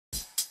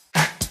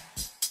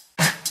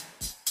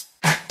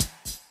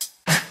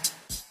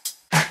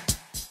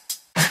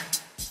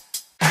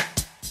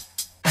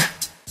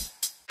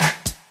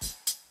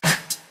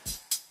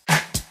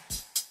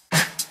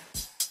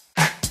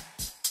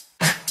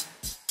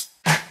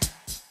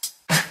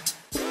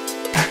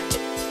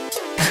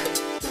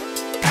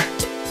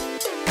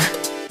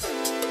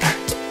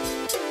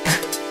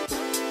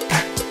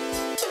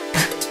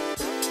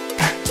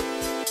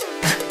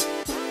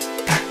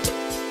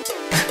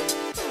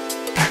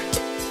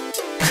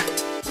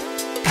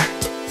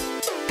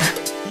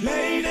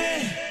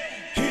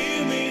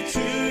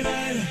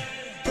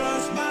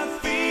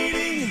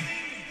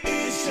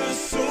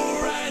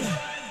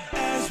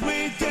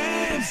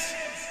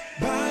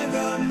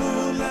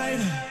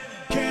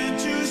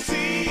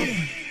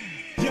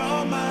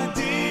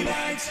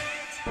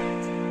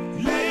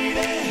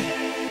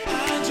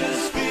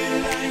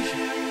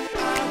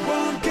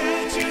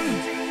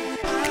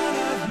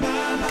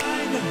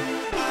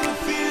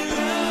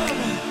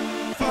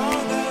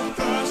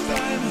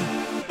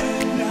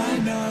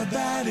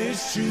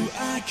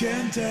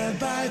can tell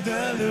by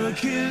the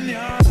look in your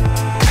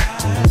eyes.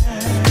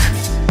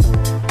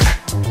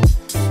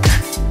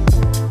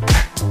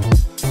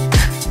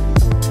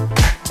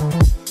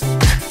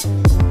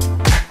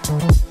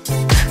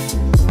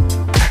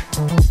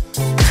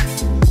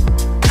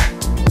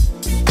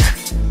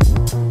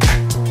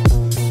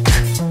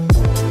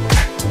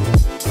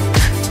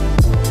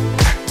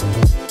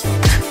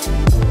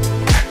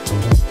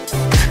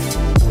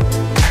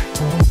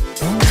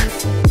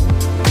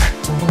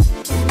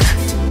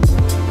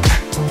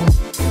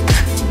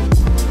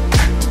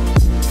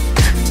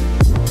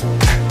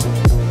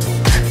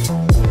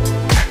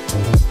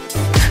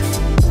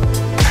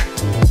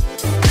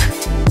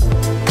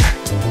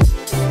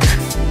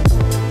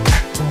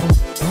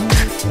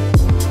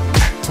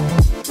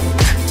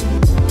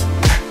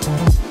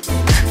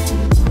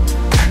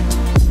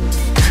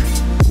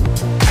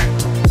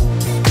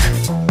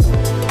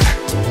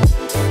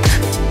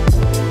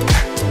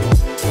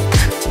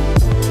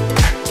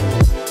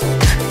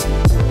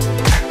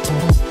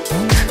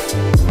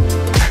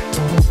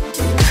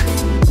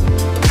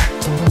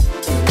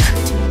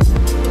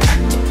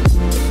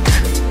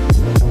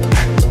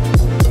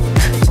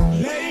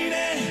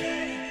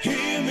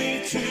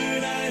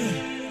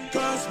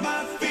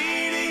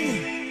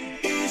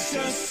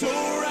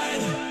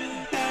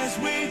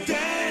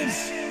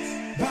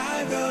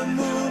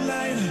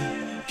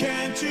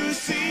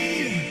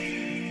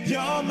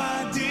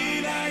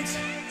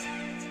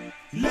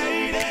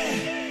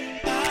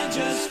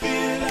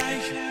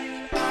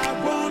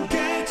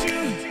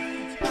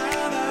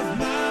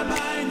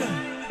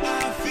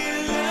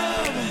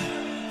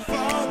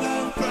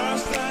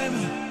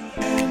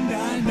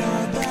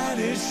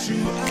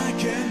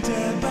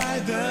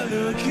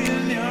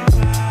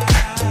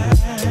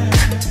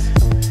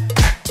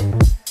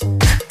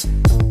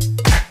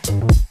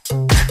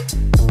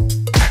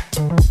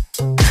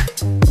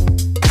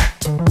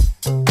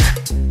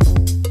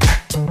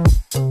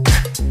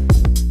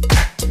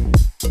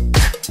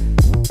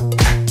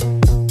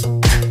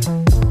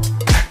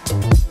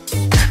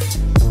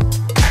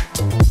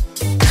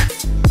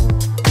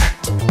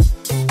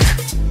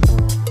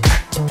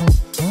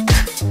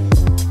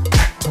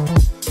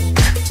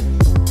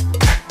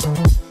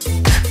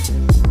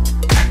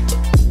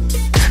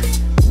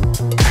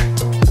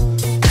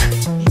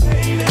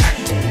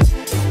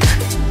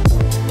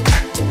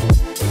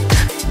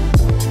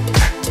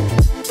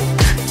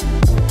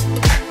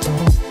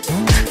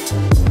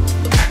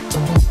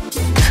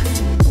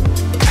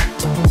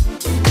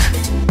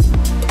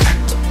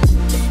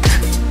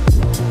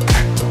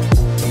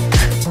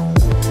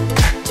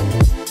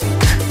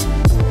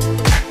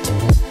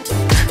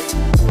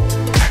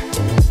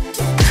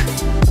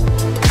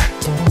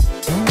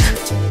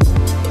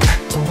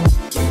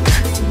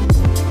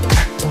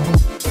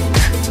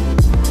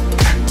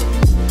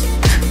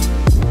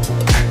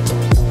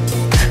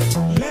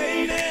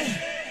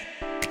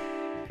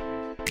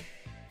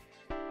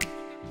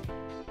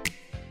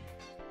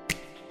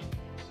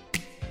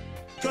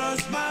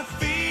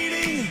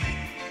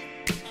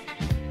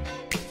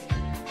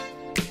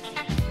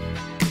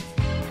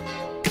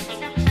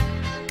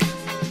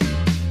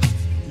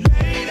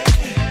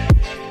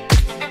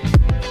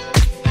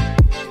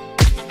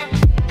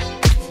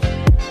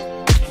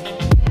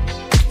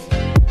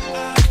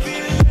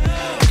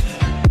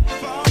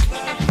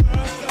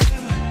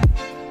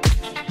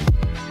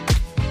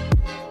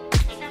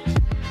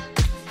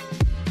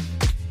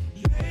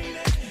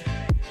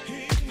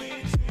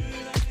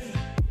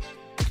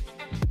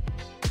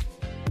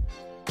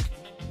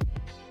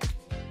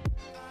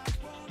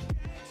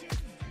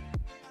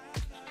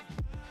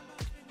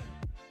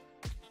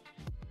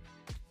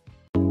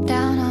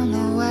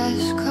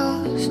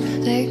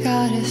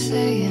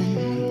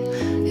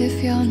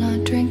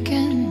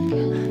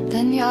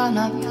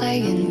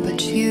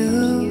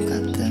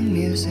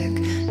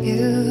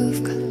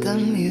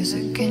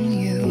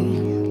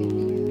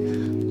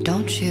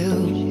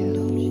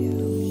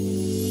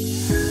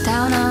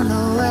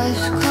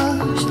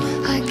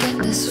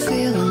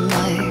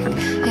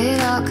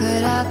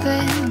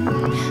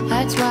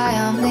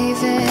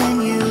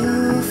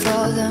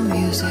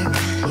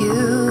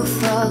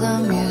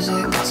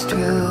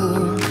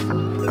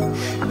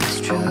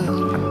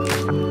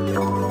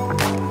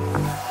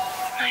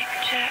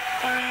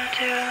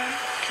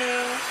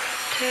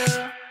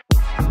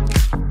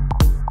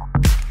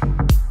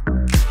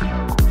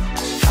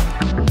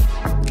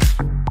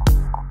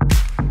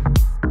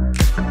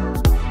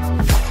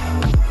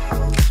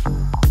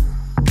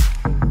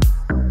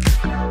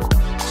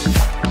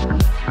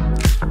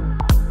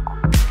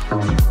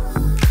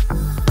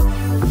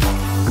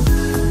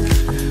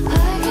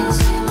 I can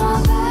see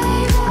my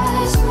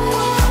baby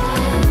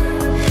smile.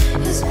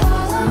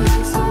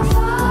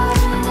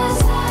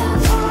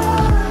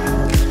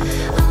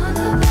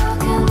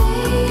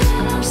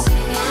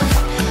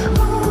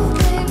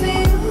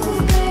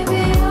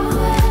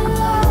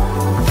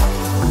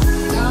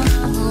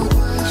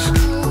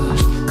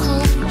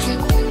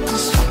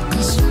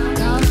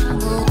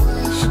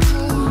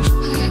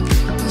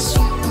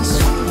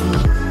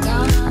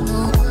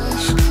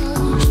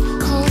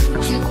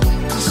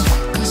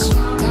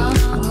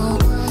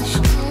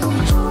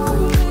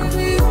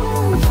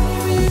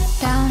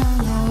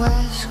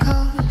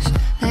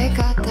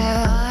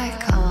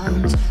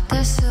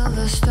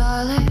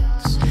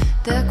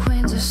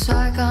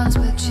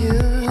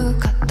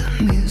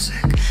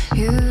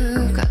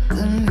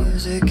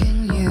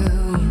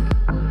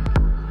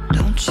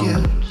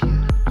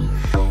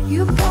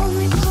 Hold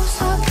me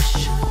close, I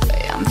wish.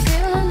 I'm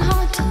feeling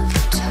hard to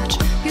touch.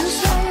 You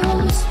say you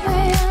miss me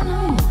and I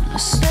wanna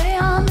say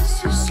I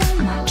miss you so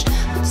much,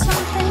 but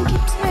something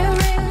keeps me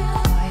really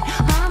quiet.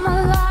 I'm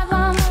alive,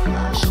 I'm a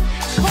lush.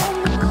 Hold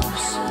me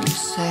close and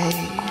say,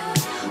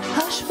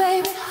 hush,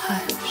 baby,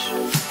 hush.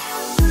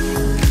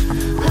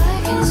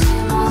 I can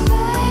see my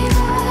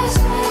baby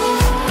smiling.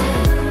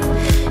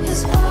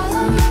 His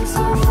parliament's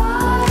on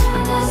fire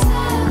and his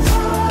hands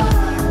are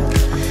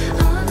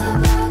on the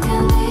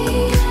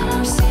balcony, and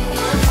I'm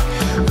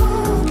singing,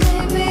 ooh,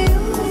 baby,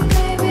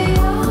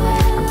 I'm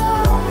in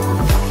love.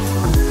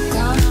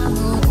 Down on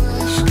the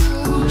west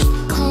coast,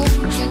 cold,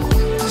 get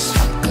this,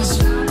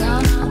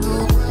 down on the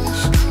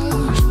west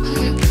coast,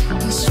 get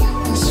this,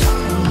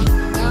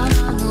 down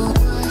on the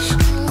west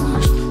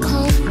coast,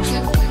 cold,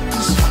 get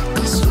this,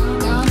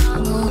 down on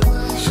the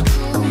west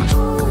coast,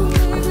 ooh,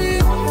 baby.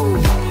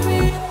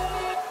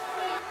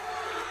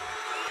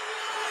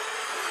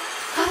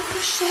 I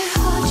push it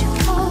hard, you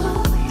fall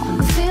away. I'm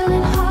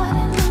feeling hot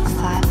and on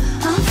fire.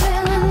 I'm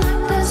feeling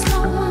like there's no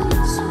one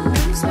else who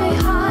brings me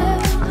higher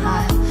and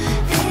higher.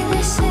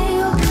 They say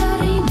you're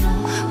good, you know,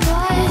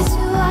 why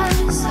do I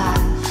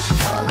desire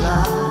your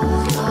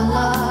love, your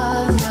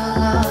love, your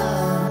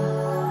love?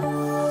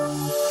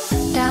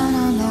 Down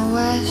on the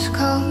west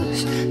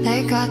coast, they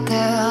got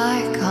their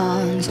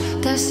icons.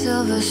 They're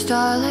silver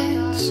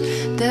starlets,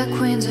 they're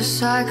queens of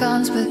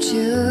Saigons, but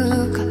you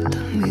got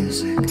the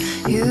music,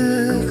 you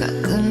got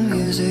the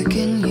music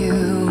in you,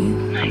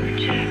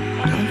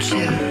 don't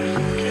you?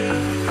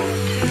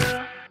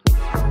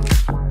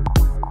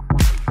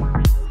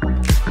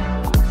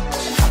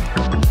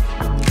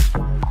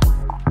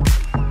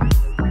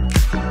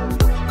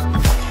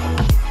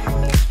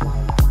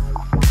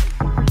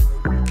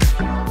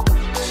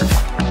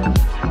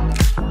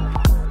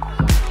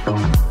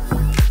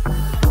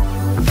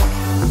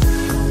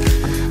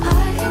 I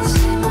can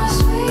see my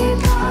sweet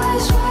boy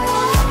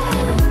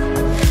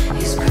sweating.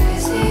 He's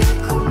crazy,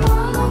 como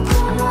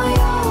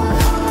yo.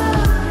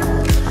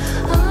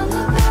 On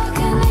the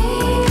balcony,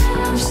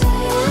 and I'm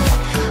saying,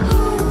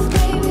 move,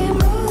 baby,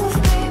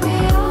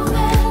 I'm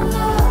in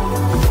love.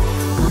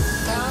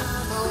 Down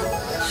on the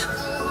west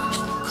coast,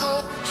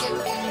 cold, get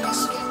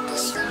this,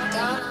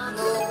 down on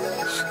the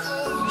west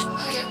coast,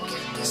 get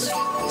this,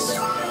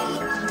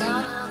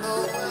 down on the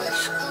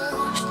west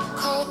coast,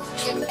 cold,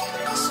 get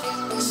this,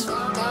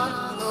 down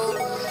on the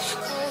west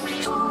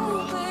coast, ooh,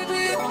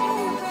 baby,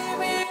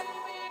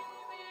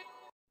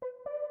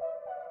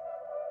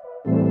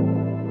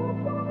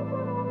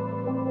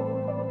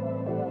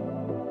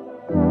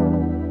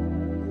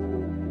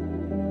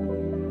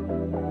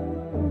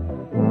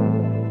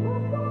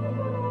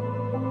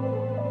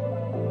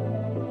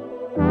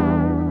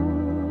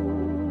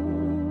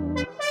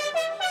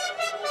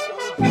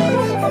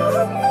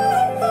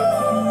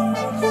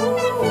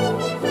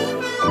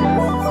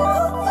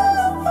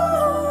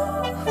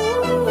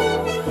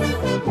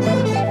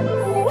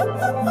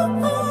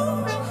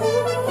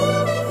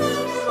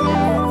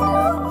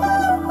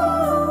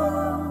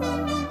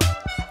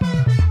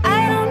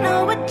 I don't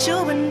know what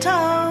you've been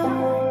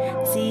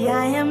told. See,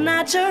 I am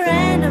not your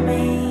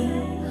enemy.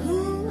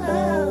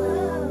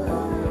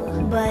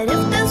 But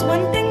if there's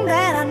one thing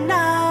that I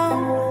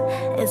know,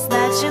 it's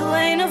that you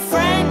ain't a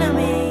friend of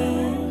me.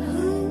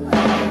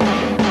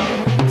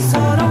 So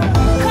don't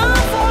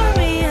come for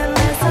me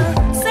unless I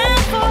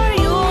send for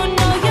you.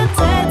 No, you're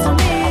dead to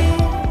me.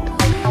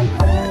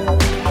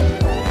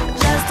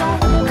 Just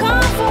don't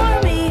come for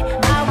me.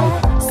 I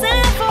won't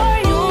send for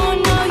you.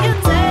 No,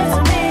 you're dead to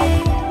me.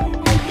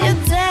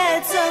 You're dead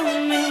to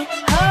me.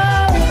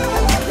 Oh,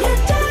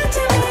 you're dead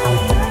to me.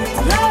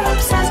 You're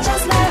obsessed,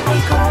 just let me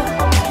go.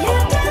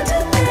 You're dead to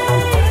me.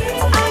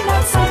 I'm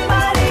not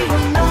somebody you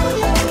know.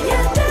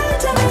 You're dead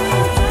to me.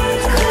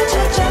 Could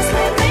you just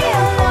leave me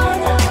alone?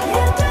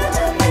 You're dead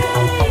to me.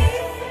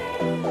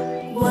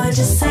 What'd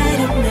you say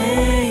to me?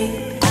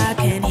 I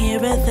can't hear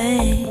a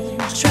thing.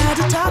 Tried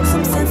to talk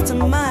some sense to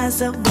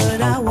myself,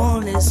 but I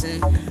won't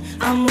listen.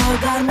 I'm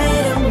what God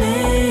made of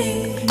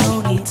me.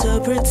 No need to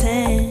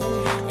pretend.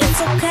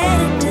 It's okay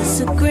to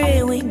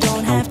disagree. We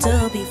don't have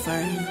to be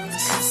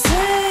friends.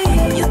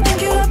 Say you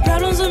think you have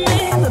problems with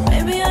me, but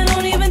baby, I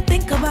don't even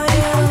think about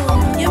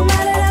you. You're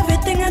mad at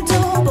everything I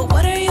do, but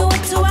what are you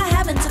up to? I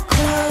haven't a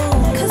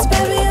clue. 'Cause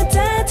baby, you're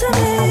dead to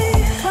me.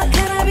 Why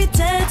can't I be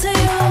dead to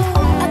you?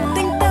 I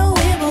think that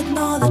we both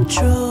know the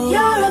truth.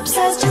 You're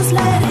obsessed, just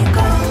let it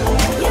go.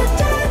 You're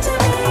dead to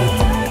me.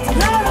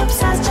 You're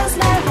obsessed, just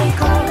let me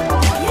go.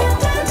 You're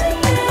dead to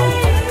me.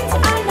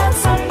 I'm not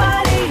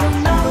somebody you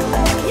know.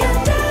 You're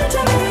dead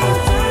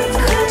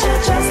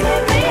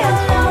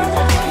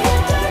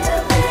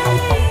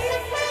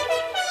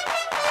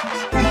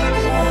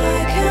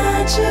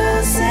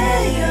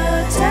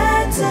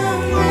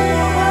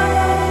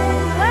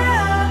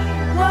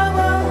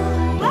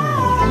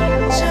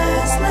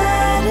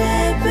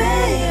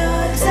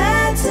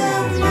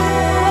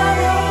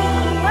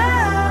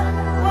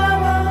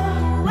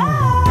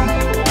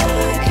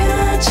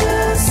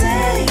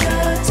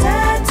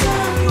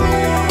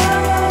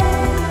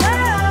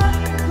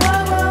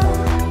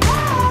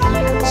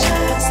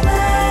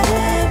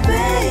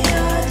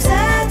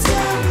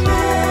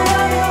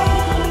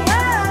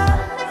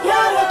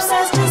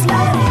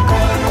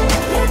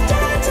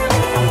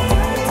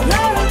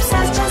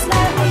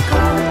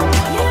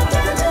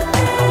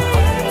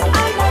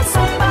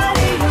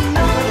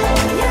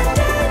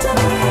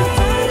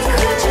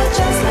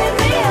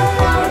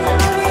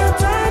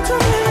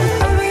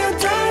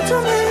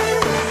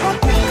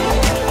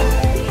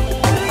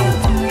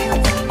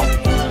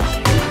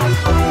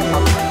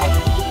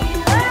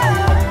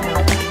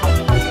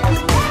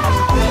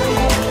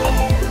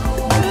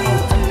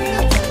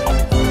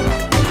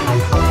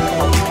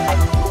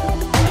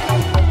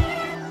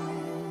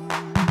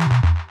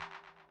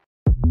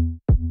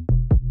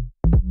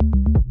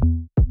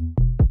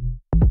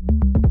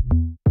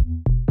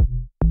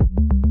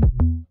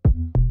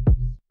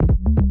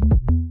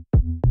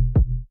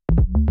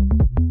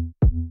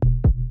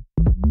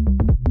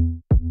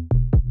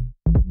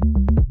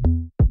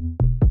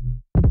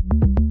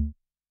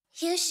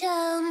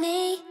show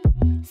me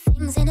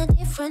things in a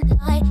different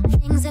light,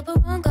 things that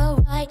won't go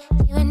right.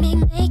 You and me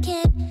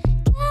making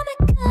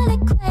chemical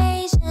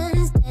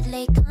equations,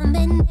 deadly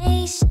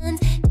combinations,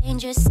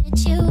 dangerous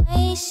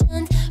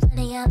situations,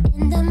 running out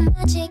in the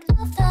magic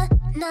of the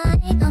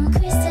night. I'm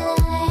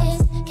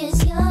crystallized,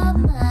 'cause you're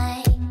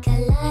my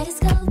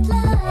kaleidoscope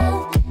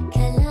love,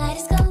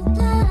 kaleidoscope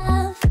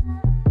love.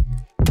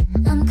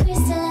 I'm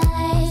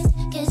crystallized,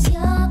 'cause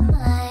you're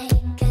my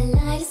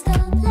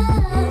kaleidoscope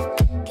love,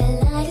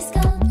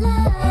 kaleidoscope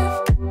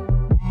love.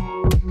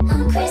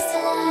 I'm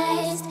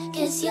crystallized,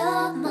 'cause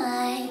you're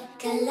my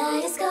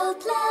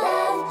kaleidoscope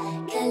love,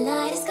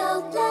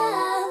 kaleidoscope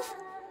love.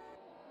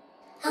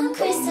 I'm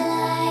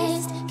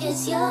crystallized,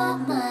 'cause you're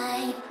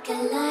my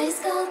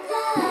kaleidoscope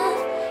love,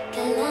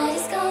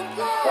 kaleidoscope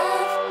love.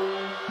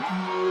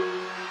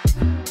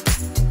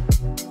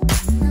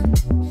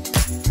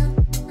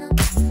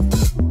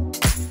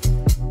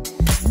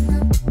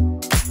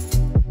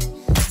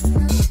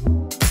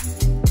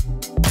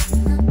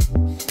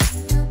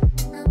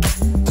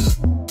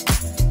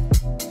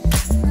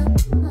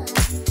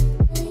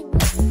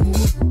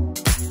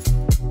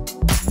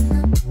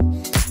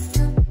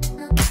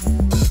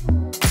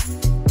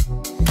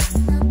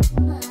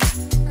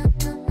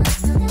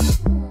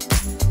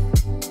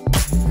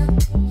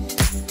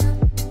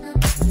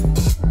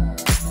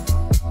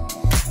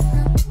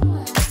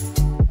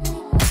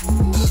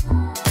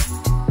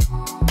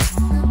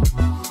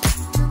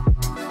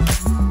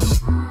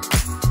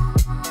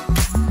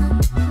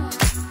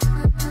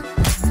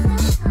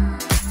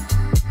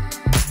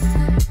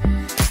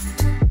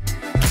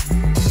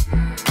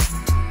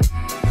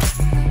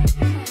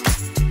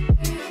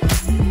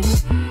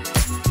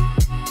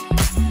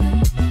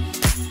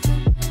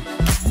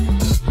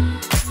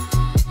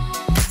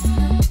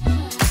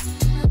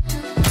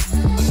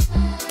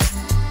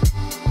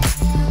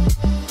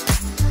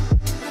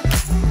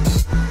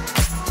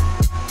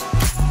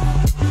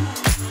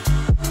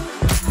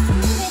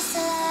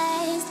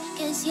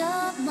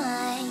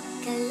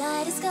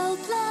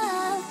 Kaleidoscope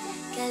love,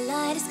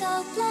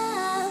 kaleidoscope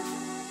love.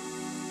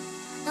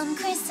 I'm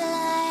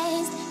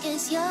crystallized,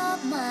 'cause you're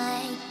my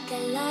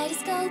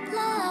kaleidoscope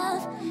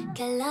love,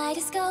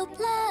 kaleidoscope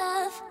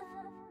love.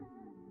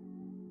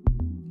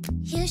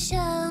 You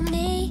show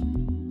me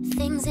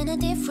things in a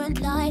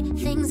different light,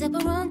 things that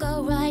won't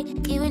go right.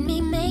 You and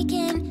me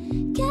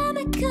making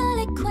chemical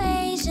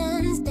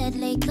equations,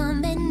 deadly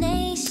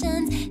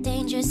combinations,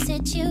 dangerous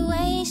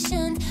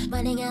situations,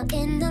 running out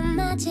in the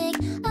magic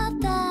of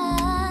the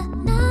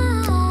night,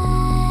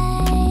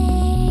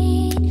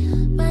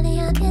 running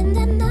out in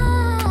the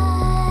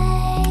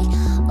night,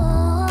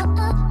 oh,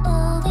 oh,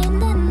 oh, in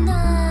the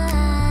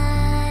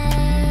night,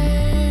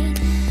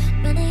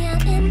 running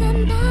out in the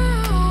night,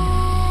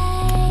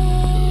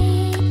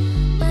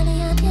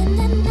 running out in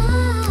the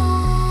night,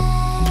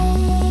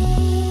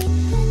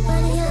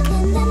 running out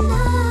in the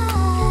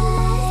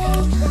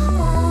night,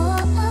 oh,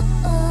 oh,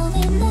 oh,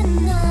 in the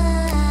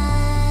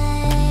night,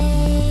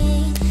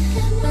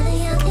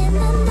 running out in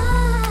the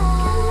night.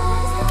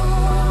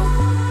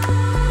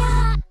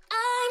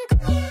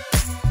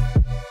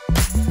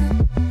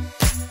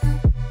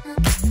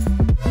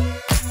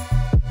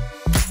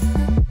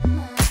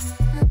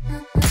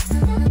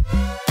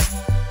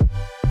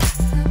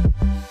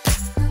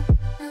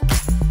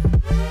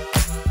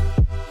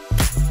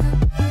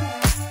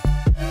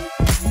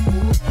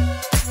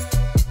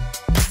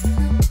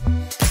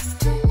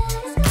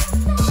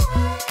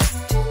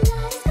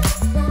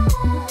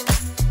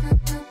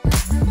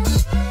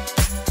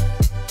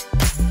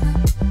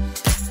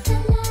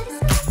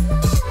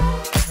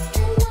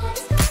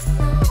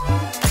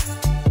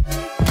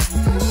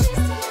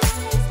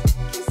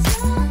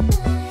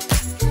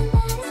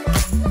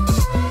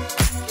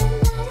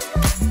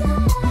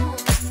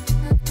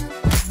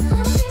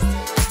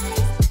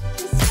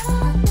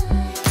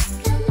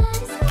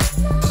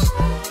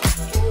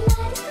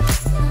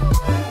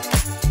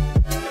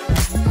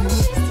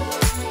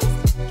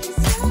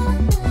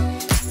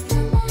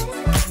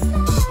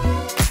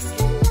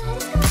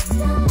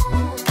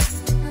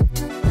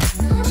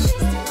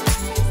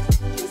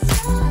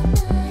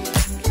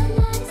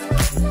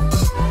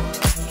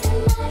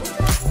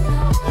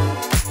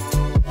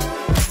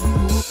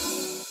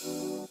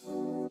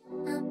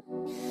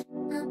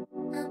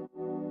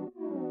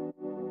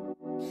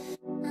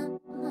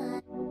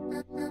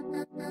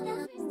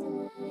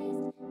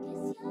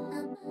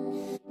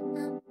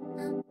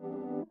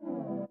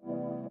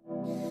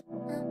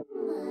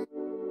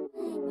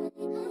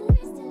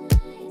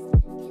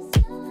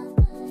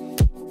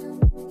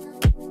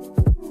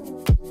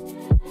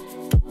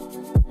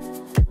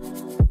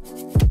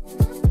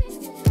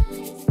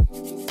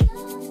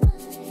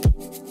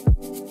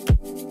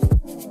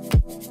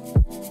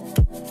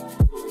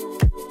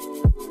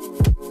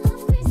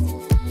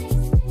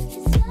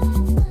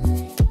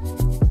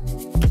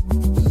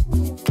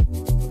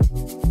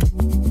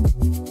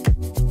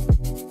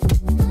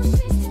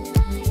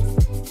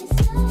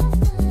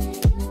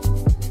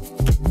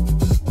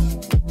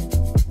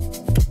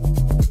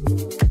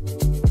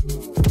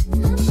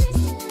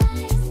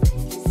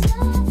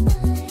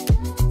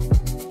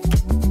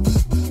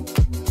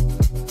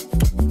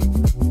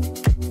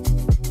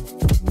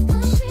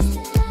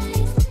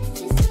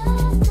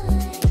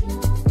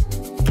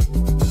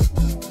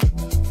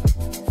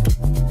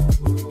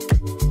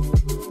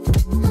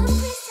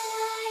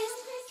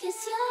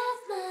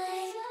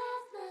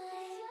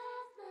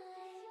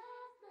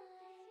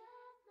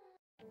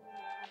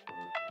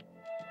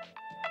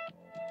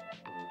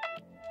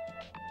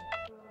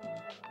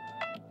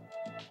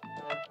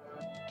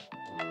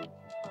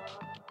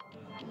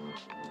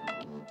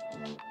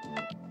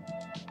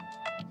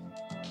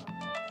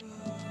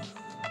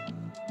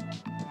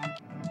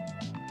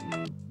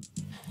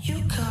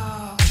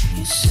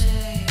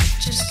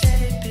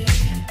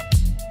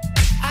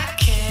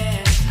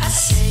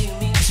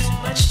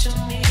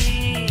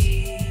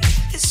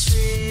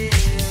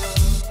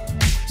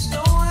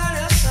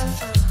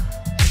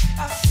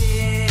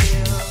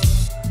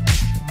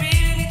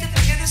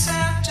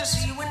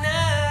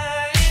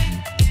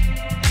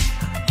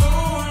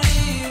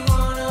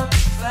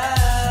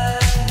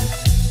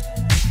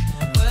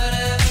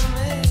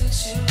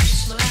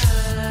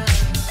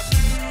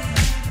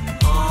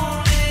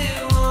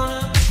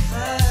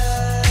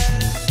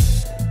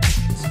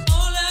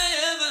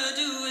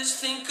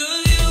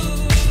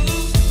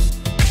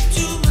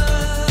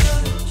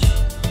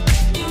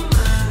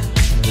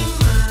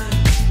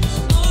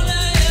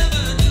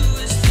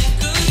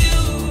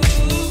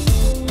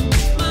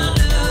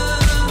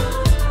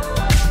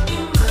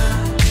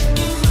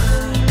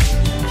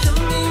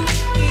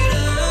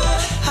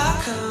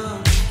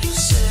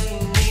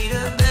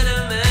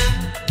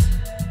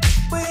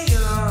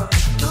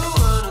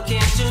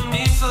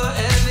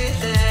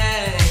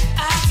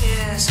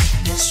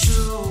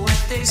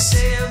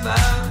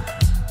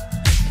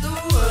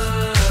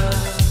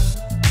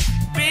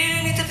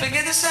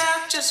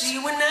 just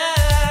you and I.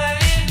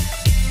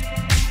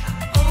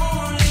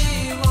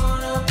 Only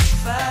wanna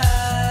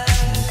provide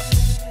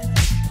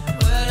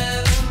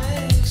whatever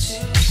makes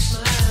you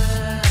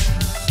smile.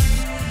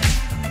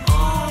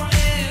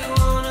 Only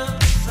wanna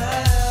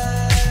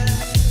provide.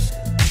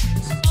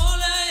 All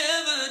I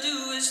ever do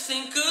is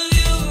think of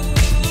you.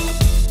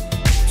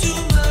 Too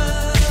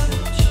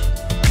much.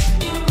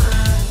 You're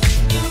mine,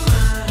 you're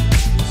mine.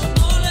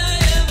 All I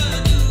ever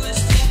do is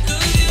think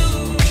of you.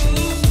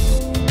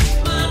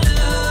 My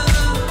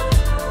love.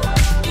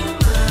 You're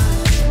mine,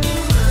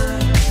 you're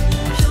mine.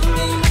 Help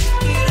me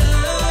make it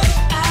up.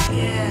 I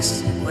guess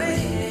we're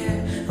here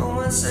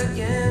once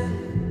again.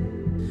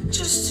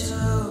 Just two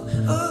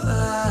of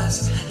us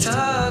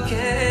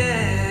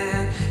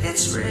talking.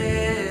 It's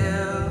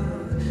real.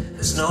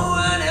 There's no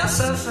one else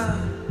I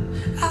found.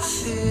 I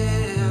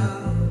feel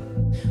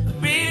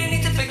we really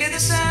need to figure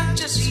this out.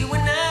 Just you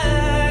and I.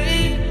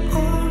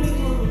 Only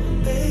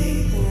wanna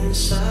bathe in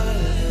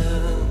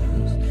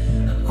silence.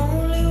 I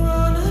only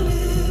wanna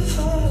live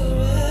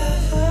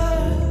forever.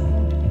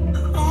 I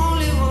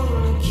only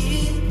wanna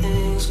keep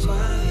things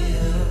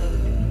quiet.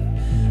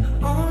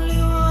 I only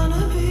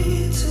wanna be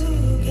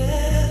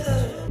together.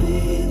 Be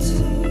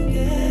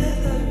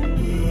together.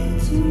 Be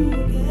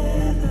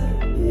together.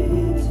 Be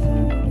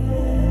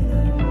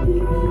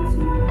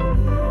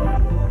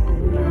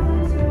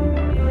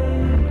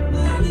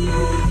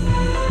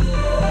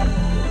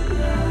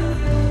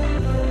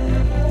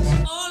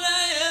All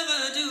I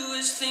ever do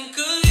is think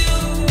of you.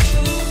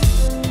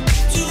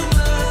 Too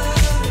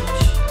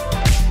much.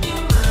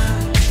 You're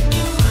mine,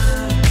 you're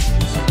mine.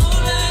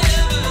 All I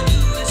ever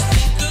do is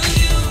think of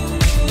you.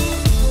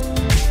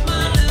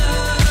 My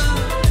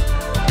love.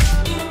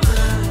 You're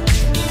mine,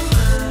 you're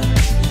mine.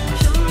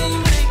 Help me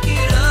make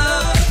it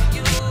up.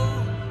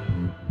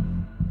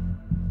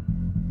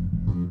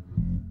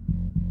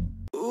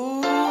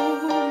 Ooh,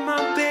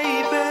 my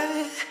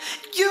baby,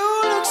 you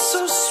look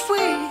so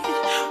sweet.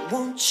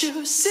 Won't you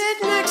sit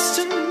next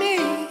to me?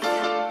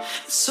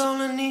 That's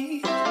all I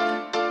need.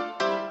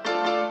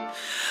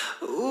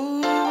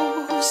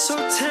 Ooh, so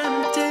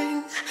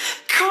tempting.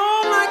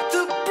 Calm like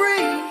the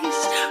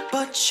breeze,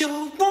 but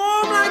you're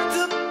warm like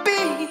the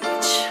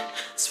beach.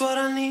 That's what I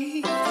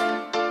need.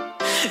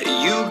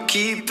 You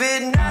keep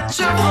it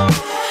natural.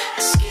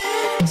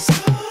 Skin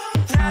so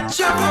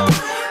natural.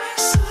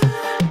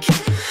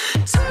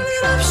 Turn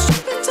it up,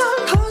 strip it down,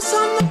 close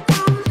on the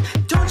ground.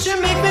 Don't you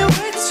make me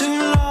wait too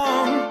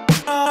long.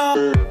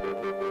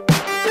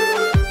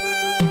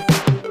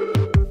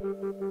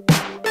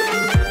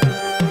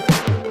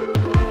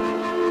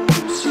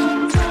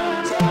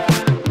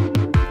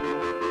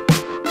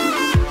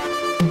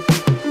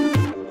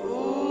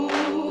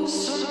 Ooh,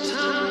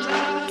 sometimes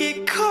I get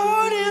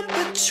caught in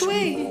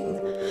between.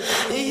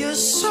 You're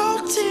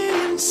salty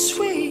and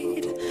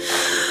sweet.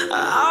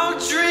 I'll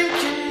drink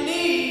and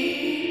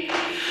need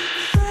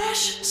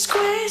fresh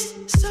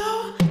squeezed,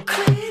 so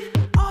clean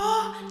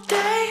all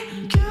day.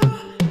 You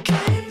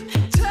keep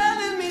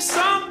telling me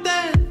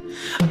something,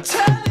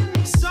 telling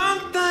me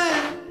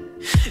something.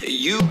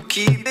 You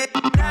keep it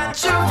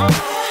natural,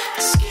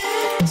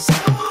 skin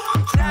so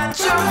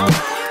natural.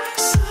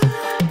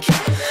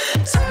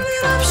 Turn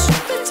it up,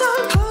 strip it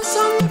down, close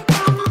on the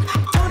ground.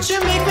 Don't you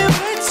make me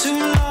wait too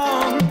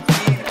long.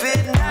 Keep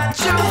it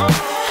natural,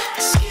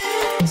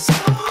 skin so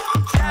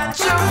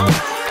natural.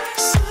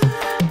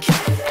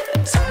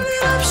 Turn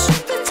it up,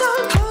 strip it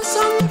down, close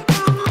on the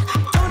ground.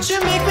 Don't you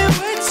make me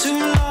wait too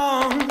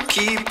long.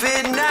 Keep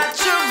it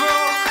natural.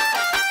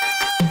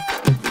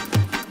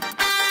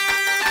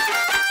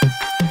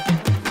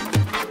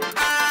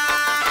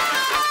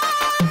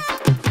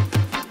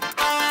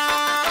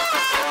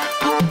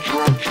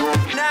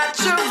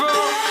 Natural,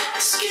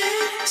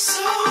 skin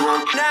so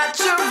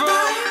natural.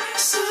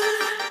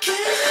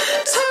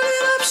 Turn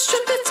it up,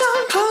 strip it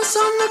down, close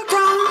on the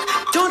ground.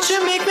 Don't you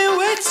make me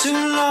wait too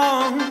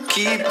long.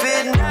 Keep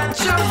it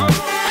natural,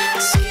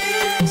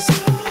 skin so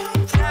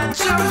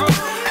natural.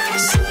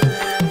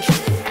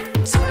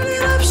 Turn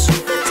it up,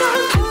 strip it down,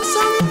 close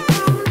on the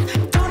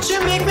ground. Don't you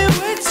make me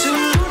wait too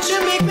long. Don't you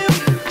make me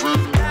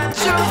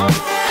natural,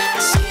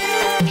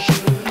 skin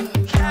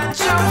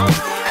natural.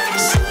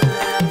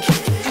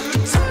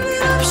 Turn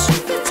it up,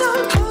 strip it down,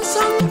 close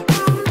on the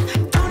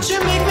ground. Don't you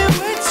make me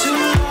wait too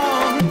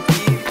long.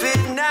 Keep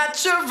it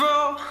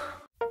natural.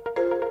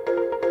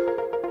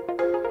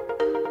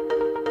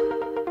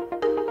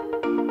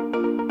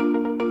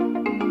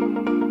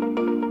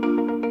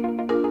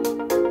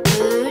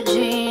 Blue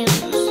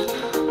jeans,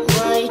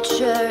 white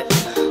shirt.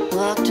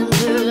 Walked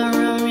into the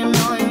room, you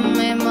know you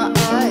made my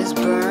eyes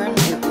burn.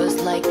 It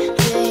was like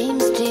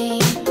James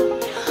Dean,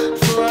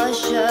 for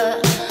sure.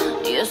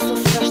 You're so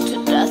fresh to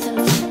death and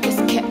sick as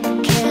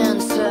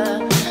cancer.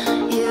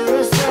 You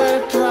were sort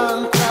of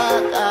plum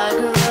clock. I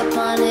grew up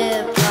on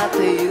hip hop,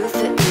 but you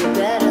fit me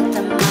better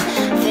than my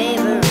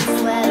favorite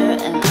sweater.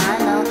 And I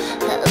know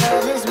that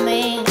love is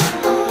mean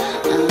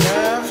and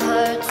love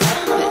hurts,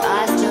 but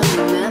I still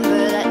remember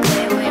that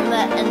day we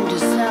met in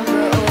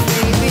December. Oh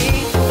baby,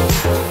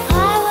 I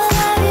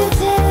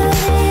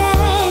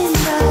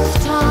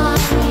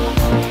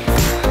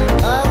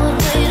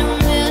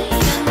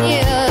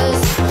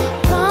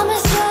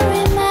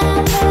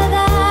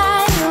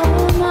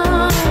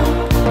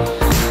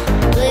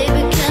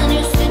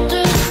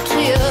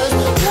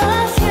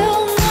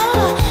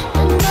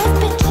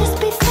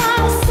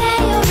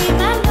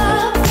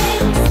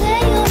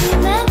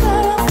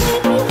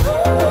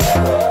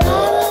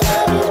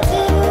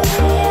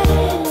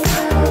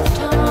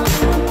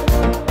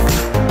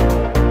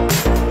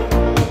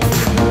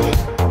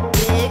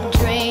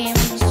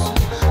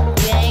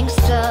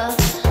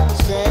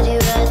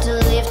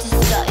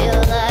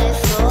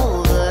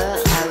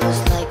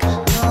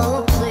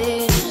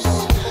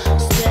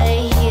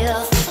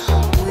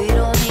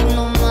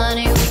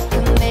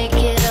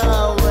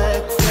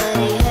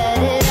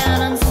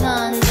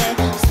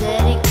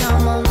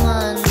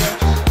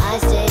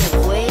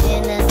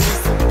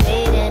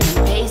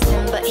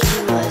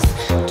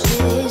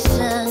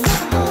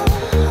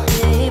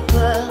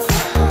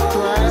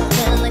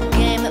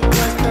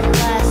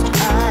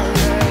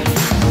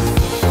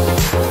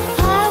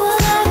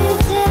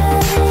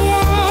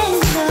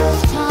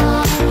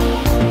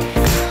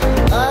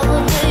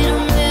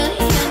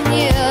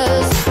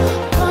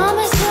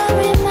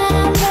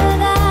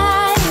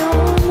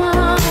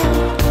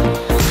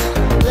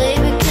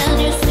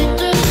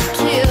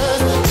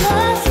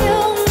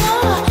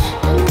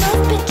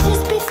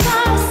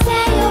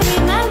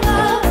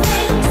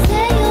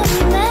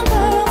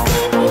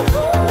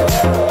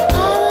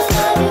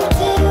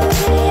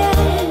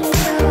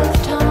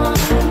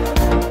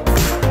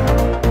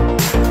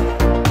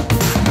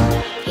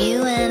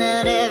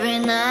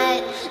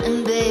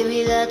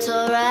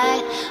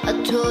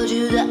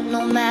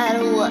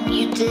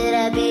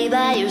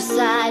by your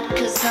side,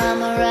 'cause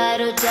I'm a ride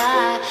or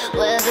die.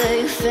 Whether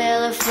you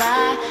fail or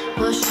fly,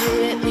 well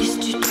shit, at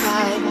least you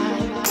tried.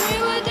 We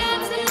were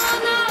dancing all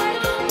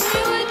night,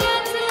 we were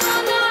dancing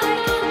all night,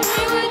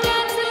 we were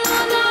dancing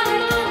all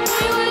night,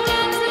 we were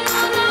dancing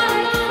all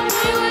night,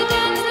 we were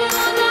dancing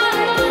all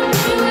night,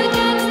 we were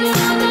dancing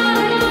all night, we were dancing all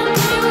night,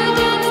 we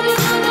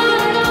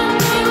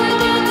were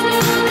dancing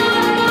all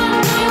night,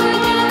 we were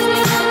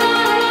dancing all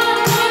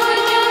night, we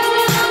were dancing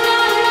all night,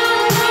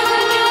 we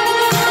were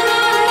dancing all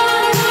night,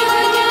 we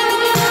were dancing all night, we were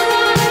dancing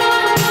all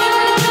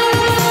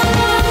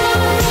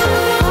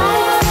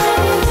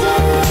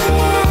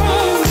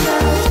night.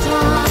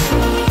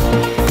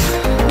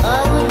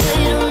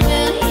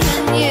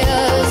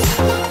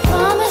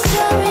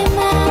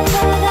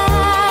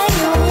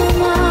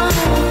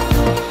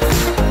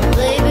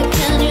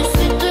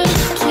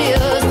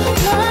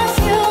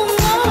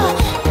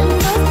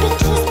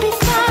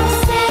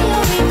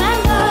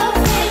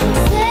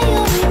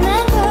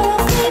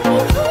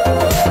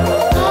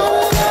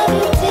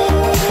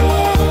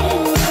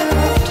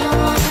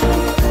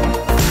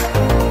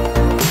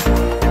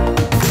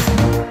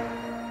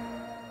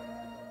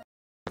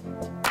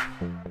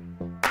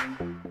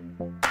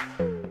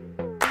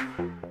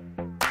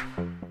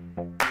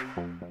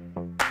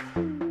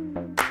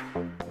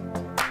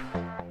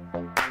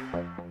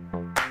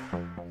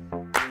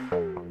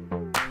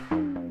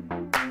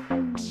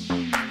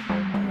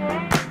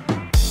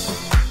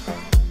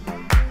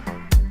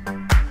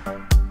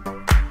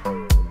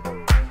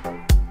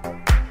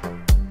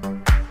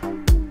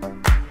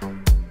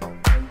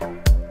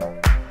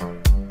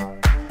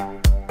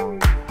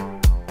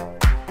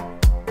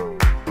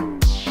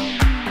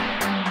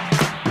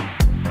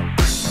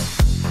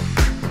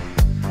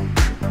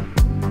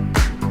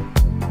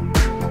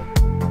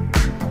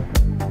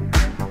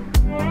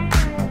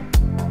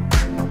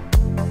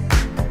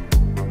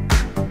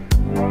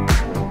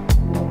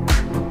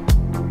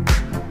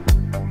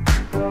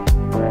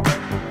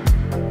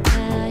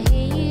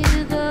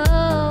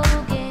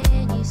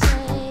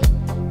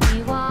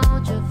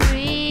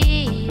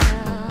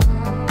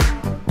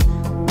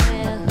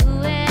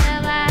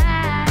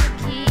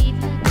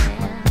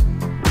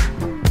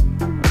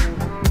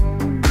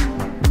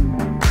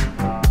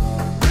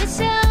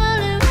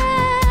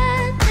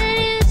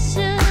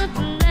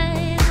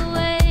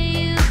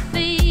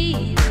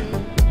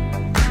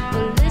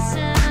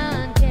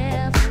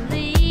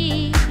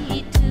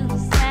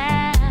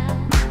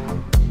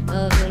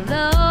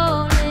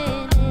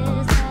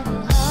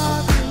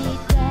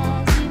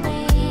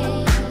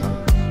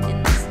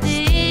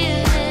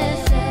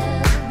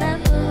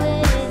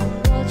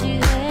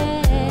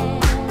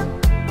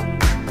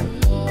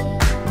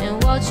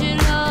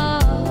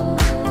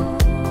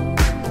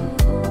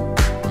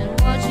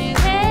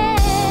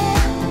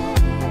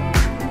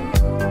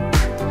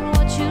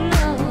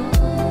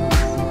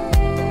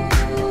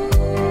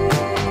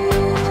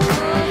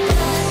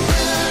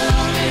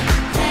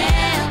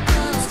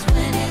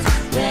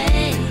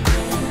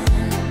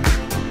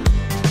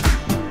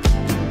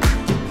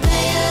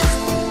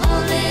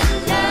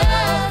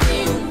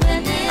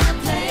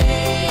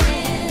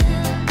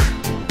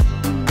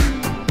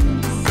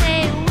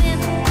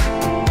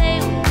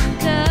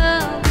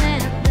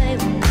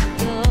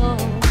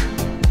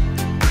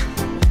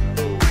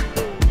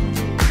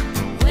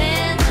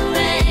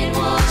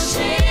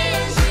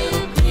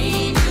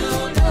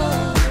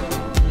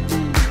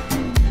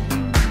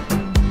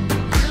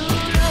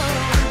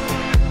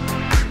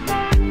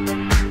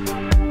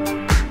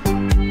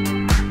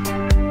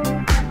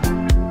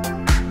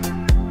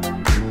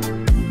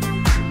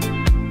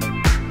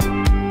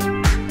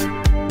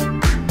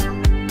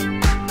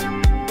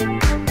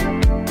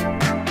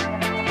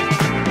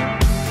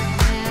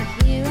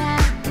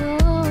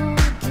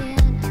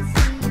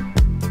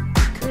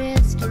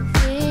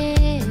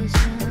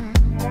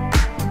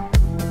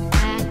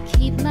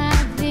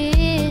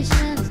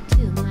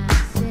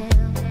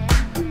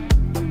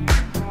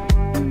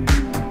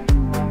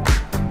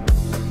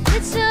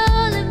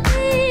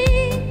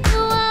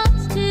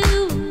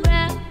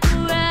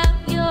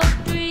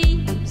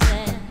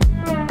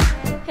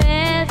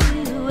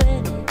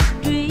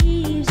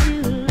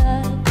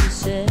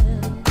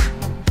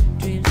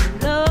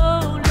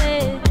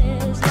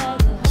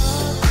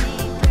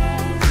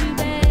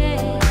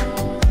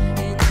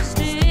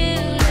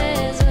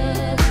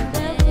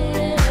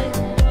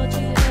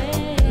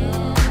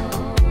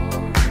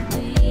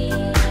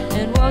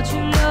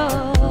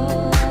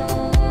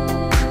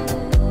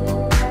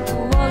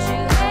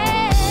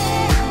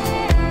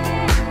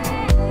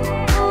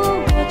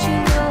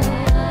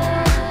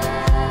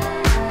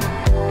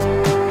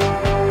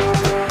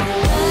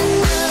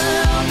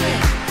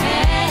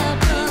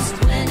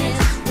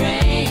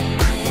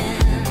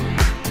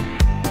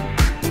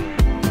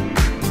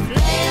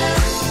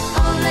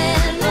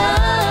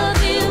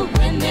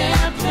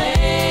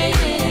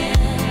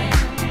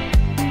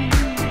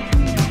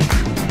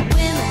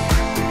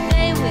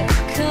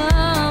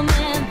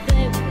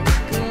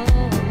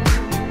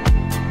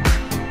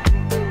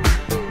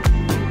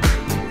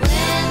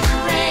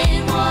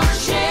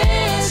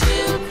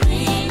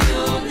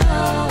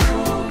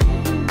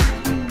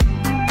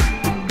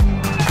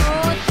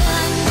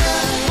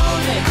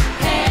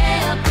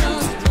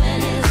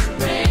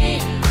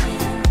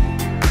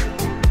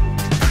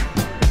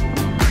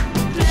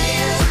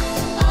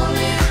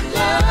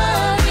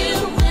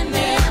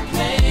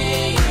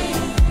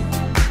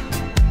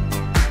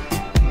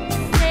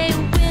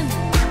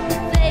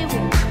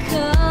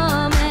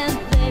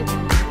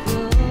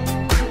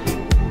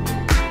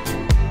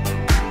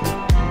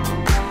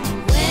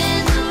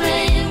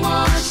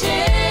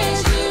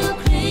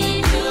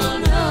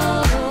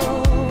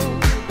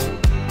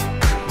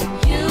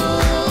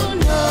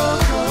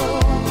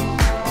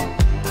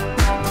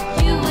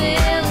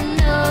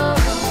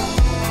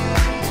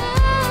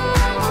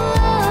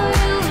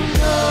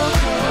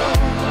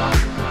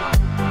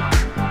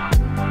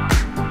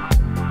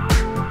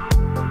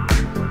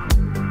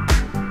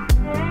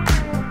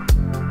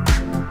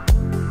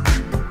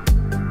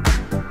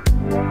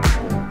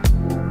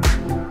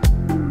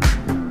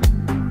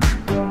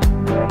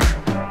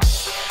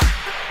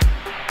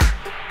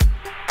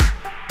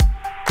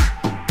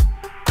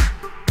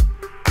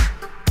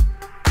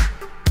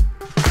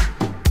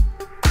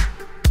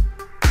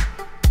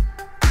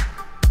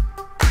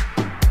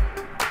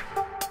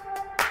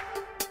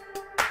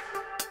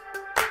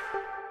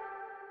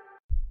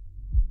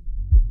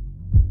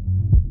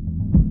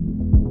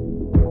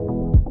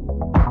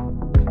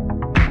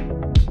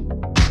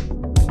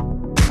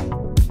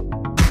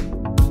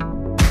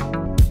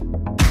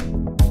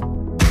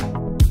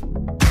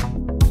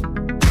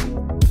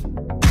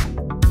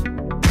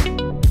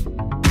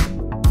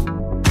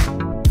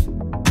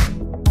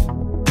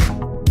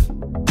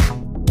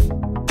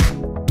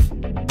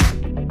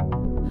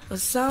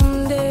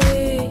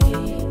 someday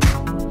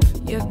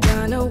you're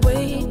gonna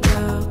wake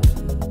up.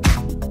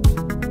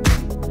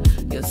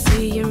 You'll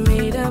see you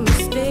made a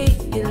mistake.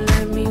 You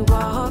let me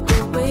walk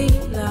away,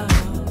 love.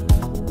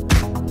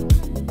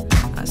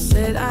 I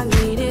said I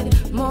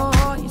needed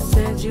more. You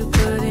said you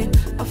couldn't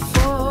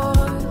afford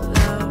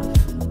love.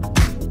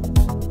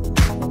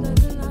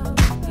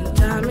 And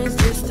time is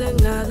just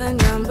another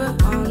number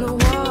on the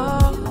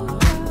wall.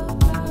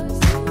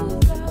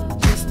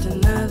 Just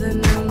another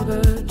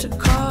number to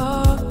call.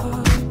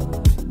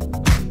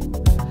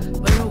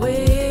 But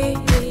wait,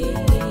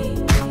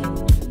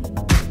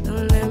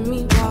 don't let me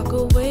walk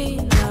away,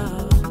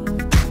 love.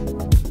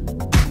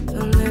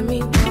 Don't let me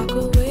walk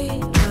away,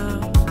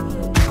 love.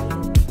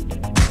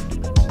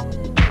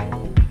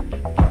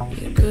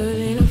 You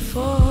couldn't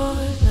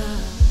afford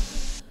love.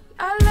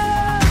 I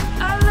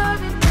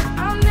love you, but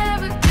I'll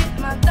never get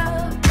my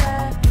love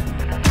back.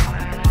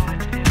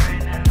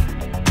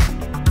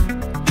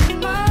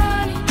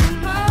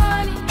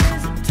 Money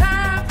is a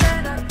time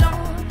that I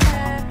don't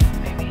have.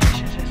 Maybe you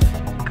should just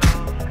go.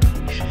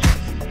 You should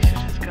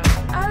just go.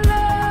 I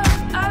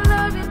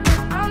love you, but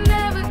I'll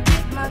never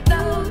get my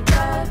love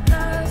back.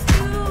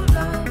 You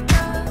love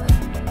love.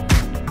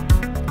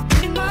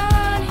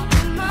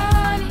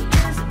 Money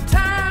is a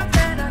time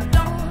that I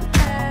don't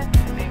have.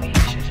 Maybe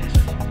you should just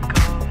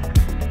go.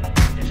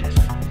 You just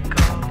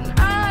go. I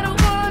don't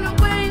wanna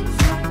waste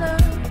my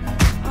love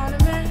on a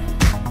man.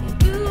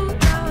 You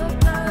love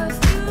us,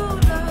 you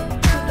love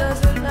us. Who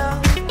doesn't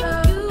love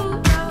love? You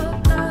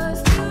love us,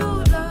 you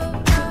love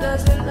us. Who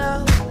doesn't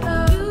love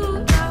love? You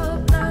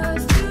love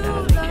us, you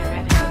love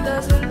us. Who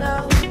doesn't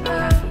love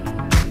love?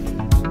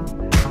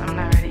 I'm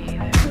not ready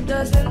either. Who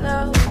doesn't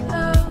love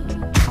love?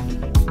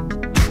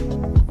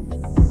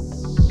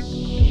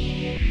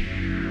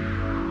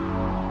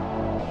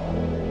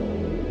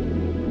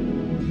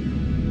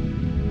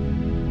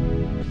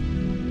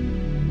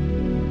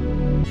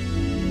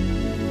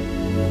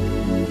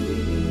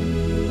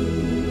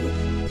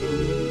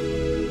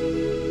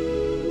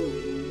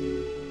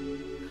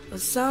 Well,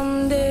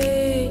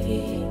 someday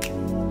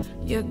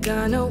you're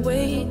gonna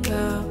wake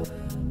up.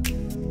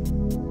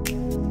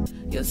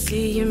 You'll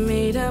see you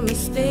made a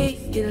mistake.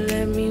 You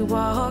let me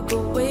walk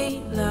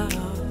away, love.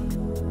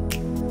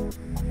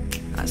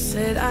 I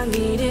said I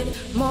needed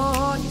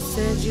more. You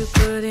said you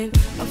couldn't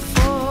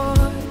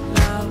afford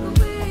love.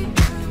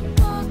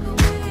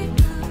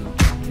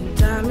 And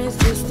time is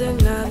just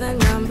another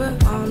number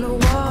on the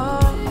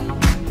wall.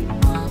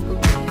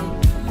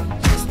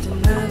 Just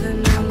another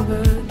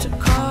number to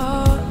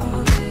call.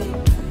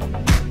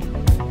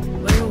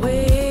 But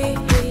wait,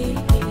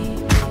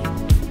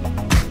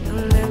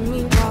 don't let me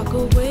walk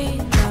away,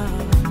 love.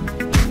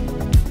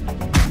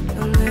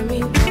 Don't let me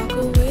walk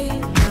away,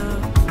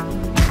 love.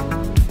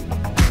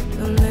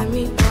 Don't let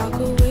me walk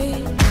away,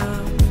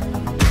 love.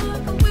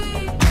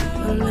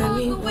 Don't let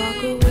me walk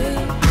away,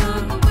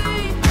 love.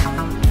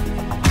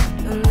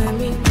 Don't let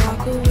me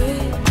walk away,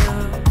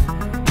 love.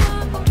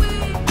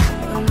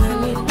 Don't let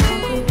me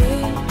walk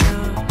away,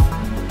 love.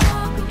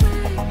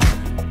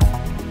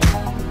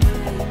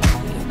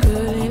 You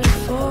couldn't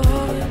afford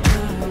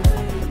love.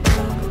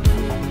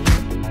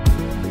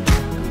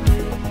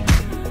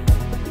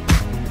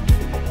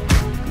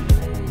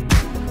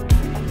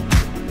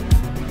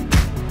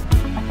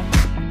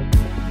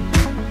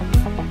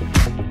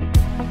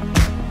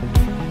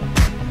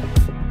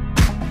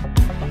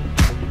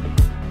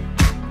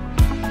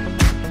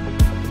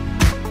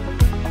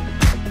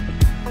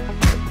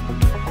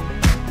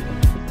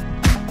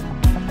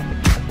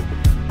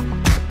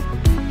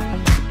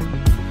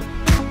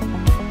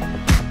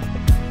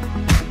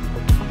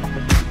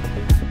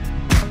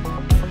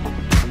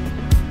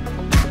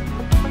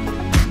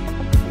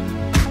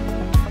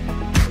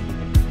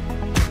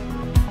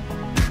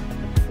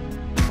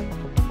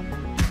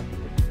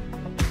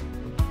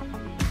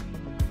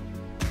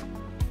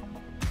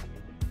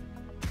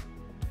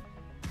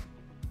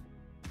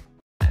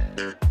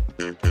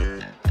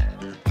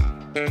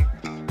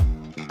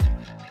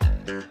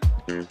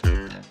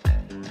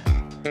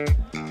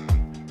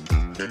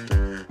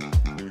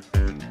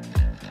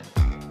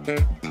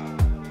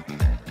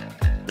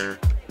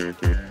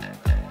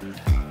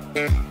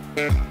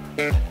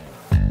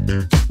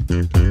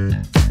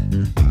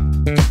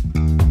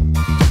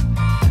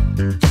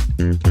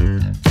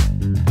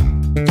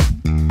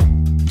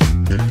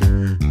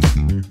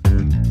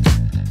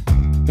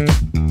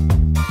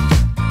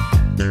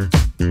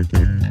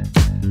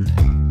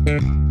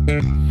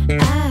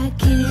 I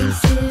can't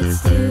sit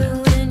still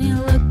when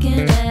you're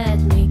looking at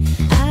me.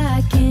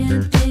 I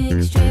can't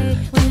think straight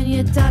when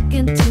you're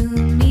talking to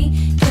me.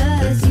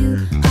 'Cause you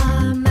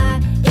are my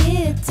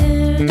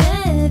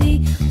eternity,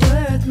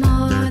 worth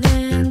more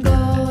than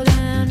gold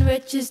and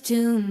riches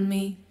to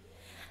me.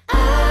 I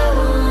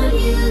want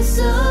you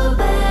so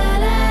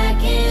bad I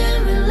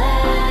can't relax.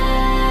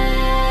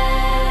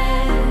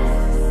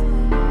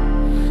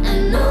 I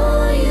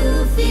know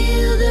you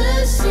feel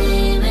the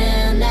same,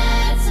 and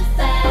that's a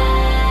fact.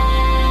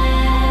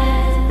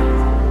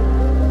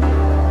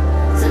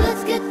 So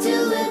let's get to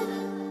it.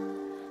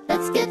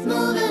 Let's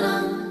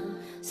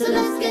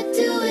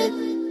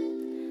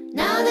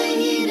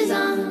is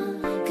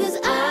on. 'Cause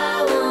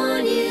I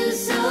want you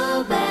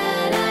so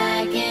bad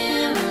I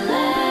can't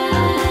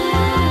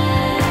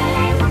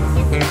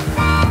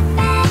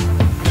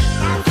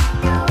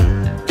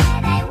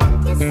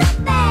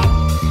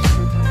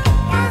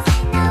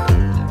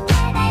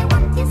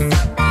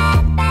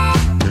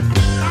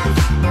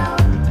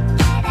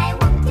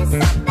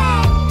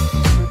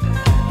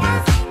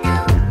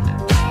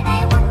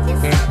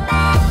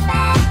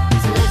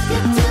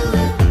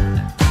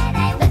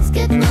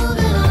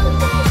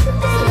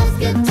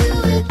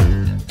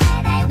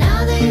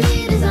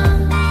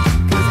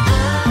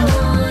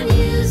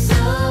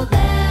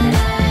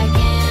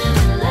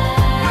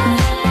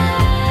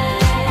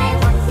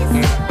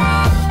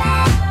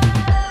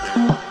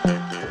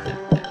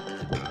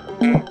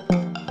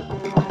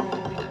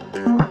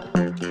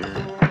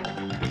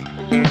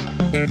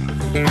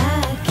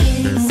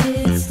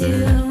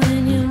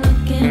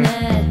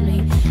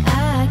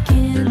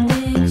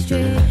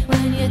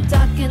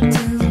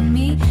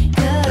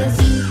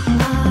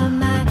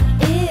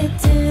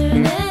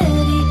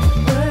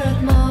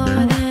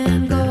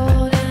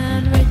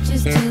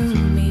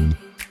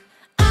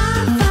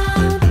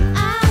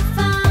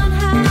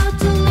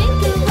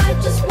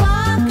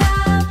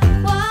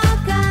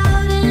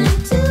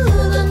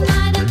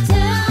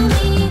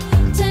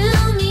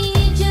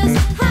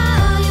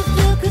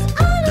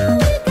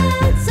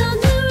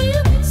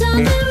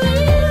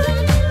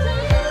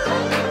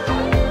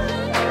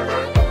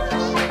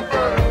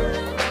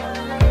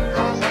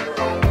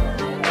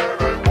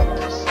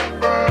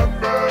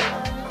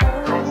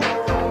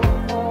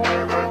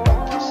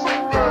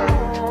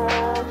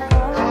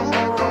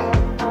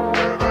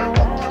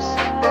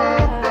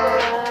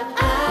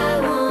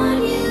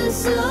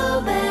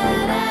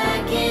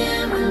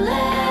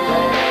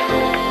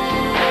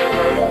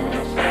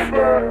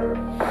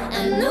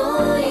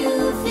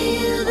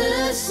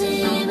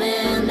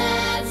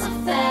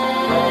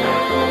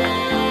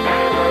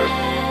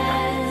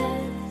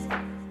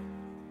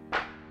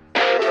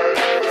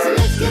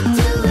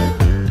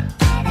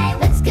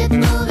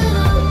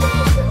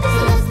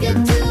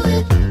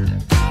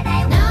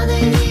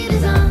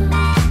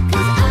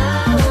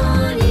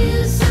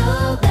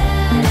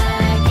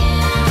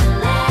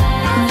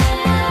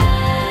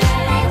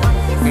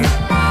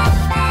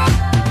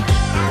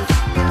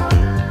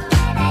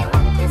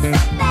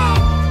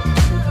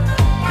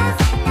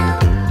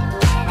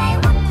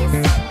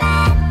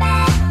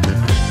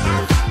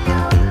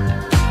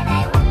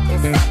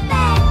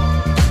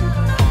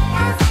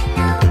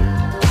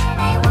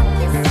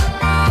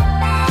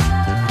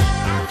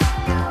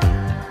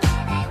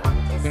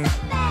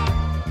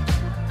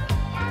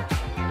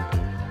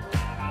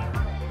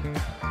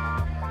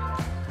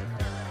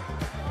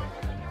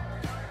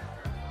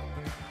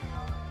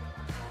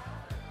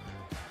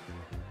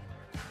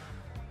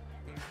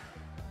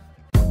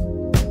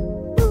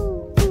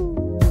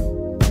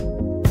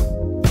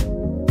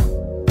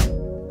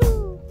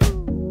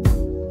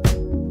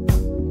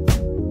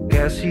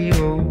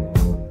Casio,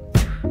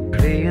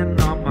 playing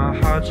on my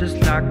heart just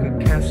like a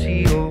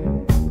Casio,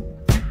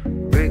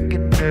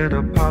 breaking it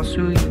apart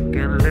so you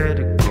can let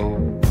it go.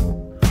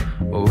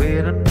 Oh,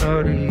 wait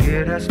another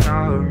year, that's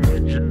not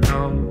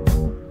original.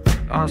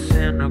 I'm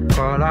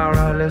cynical,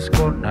 alright, let's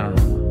go now.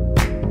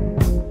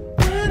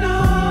 When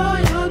all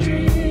your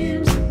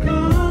dreams are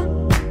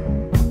gone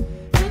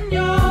and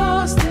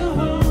you're still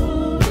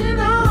holding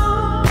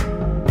on,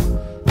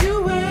 you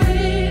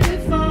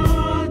waited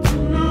for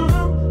too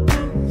long.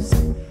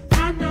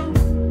 I know,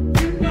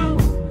 you know,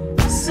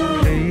 so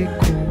Play it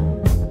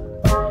cool,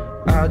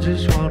 I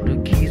just want the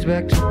keys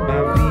back to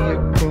my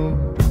vehicle.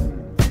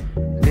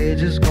 They're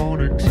just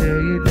gonna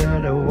tell you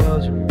that I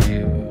wasn't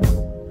real,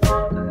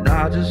 and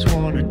I just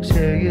wanna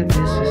tell you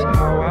this is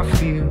how I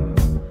feel.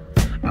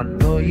 I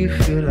know you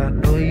feel it.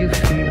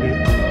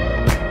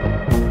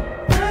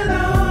 when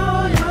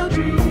all your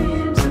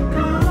dreams are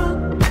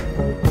gone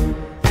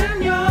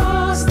and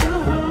you're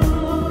still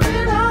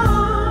holding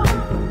on,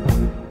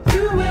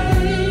 you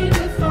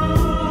waited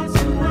for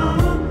too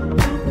long.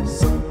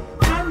 So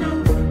I know,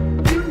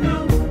 you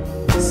know,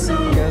 so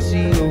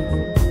Casio,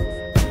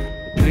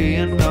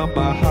 playing on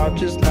my heart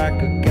just like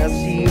a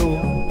Casio,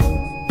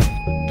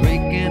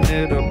 breaking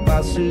it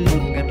apart so you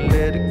can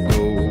let it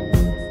go.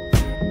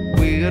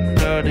 We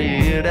another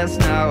year, that's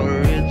not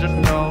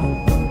original.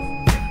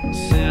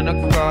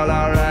 Cynical,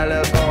 alright,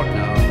 let's go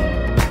now.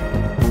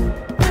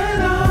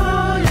 when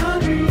all your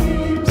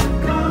dreams are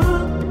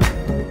gone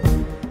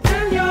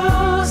and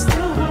you're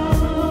still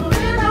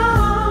holding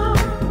on,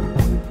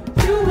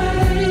 you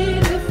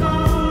waited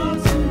for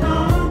too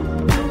long.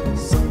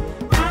 So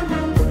I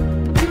know,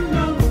 you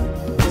know,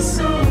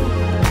 so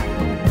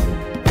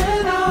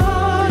when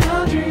all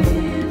your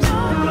dreams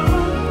are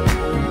gone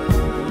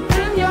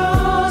and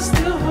you're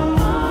still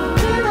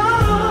holding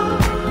on,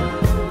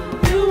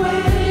 you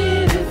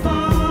waited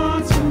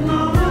for too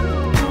long.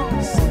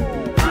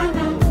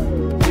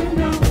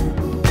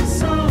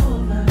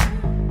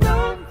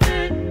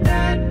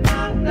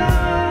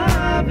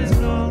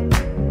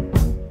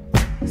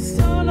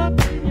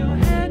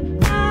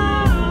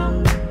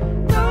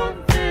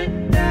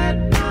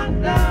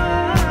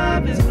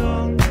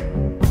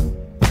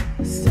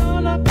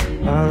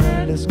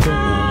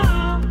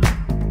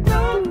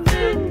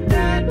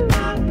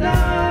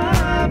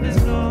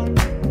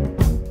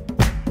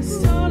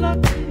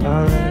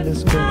 Alright,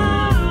 let's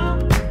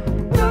go.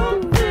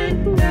 Don't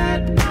think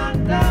that my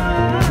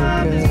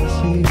love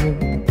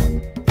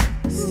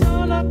is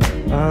all up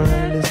in your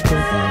Alright, let's go.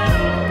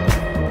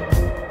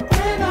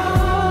 when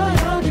all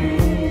your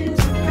dreams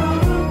are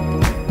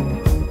gone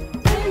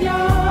and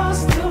you're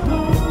still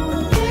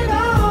holding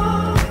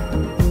on.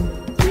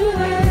 You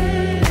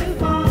waited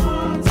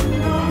for too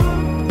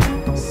long.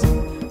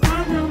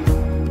 I know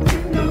you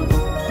know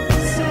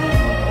it's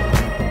over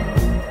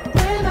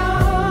when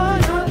all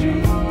your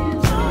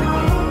dreams are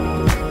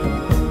gone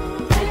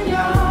and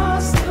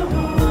you're still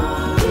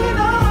holding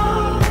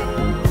on.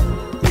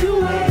 You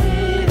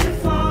waited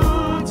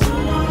for too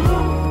long.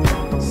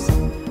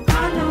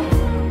 I know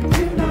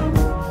you know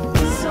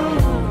it's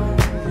over.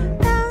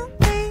 Don't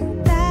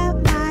think that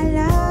my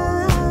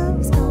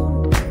love's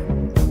gone.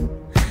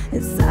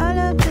 It's all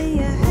up in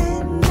your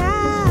head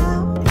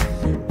now.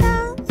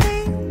 Don't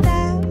think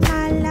that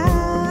my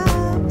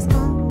love's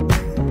gone.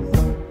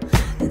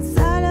 It's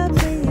all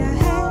up in your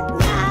head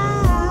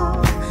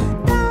now.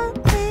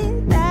 Don't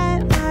think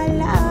that my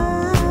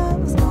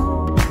love's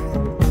gone.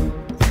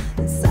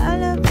 It's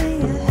all up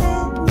in your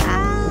head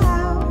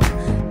now.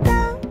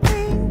 Don't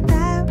think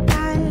that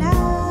my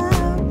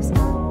love's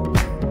gone.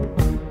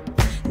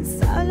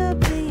 It's all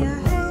up in your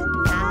head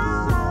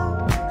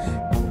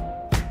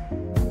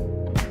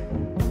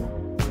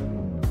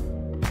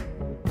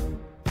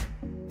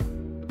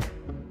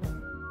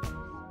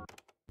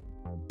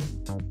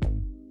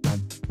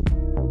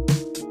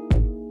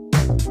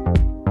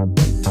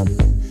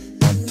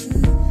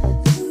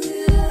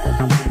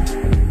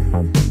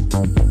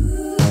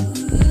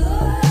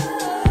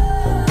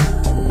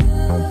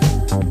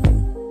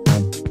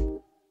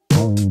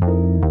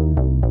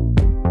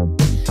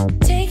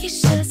Take your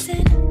shots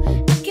and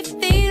I can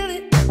feel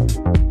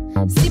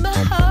it. See my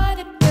heart,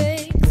 it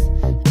breaks.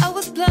 I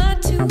was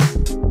blind to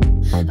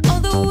all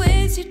the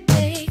ways you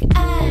take.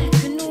 I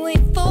couldn't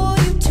wait for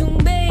you to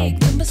make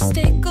the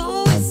mistake.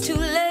 Oh, it's too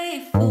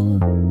late for.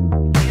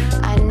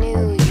 I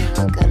knew you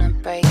were gonna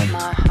break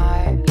my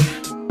heart,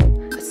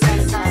 but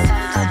sometimes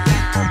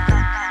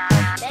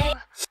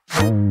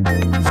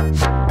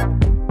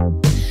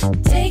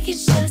Take your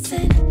shots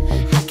and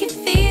I can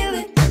feel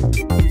it.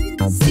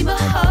 See my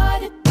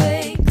heart, it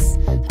breaks.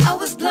 I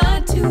was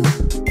blind to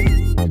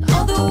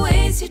all the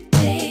ways you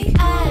take.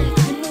 I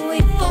couldn't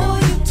wait for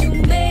you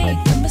to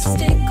make the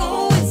mistake.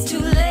 Oh, it's too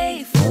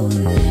late for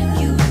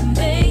you to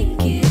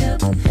make it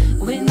up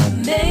when you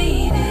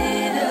made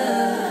it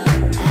up.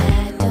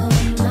 I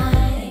don't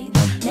mind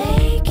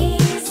making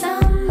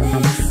some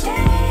mistakes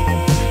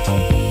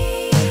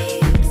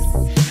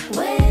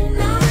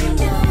when I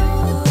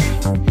know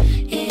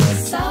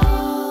it's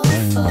all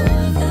for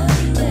the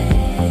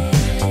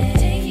best.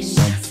 Take your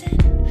shots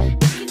and I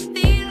can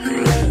feel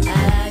it.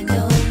 I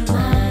don't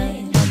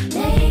mind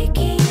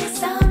making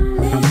some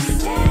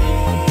mistakes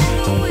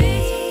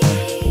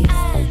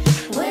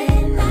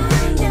when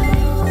I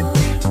know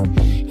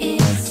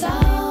it's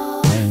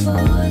all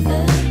for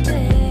the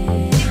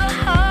best. My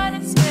heart,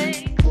 it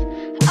breaks.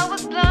 I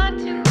was blind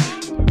to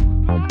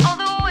all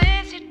the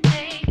ways you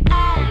take.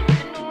 I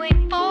couldn't wait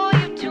for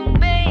you to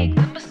make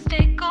the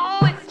mistake. Oh,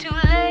 it's too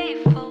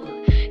late for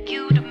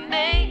you to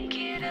make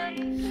it up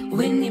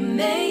when you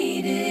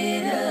made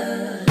it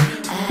up.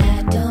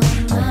 I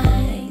don't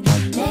mind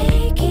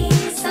making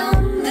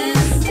some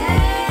mistakes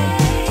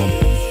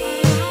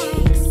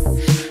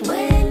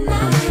when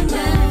I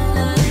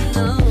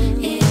know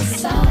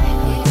it's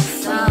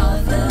all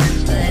for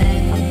the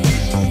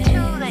best.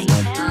 Too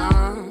late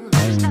now.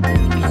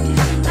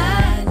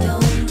 I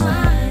don't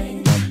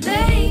mind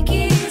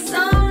making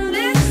some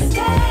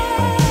mistakes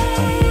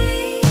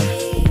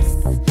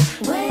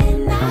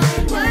when I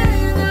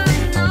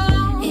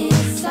know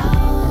it's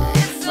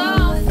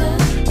all for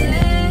the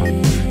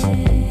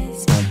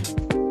best.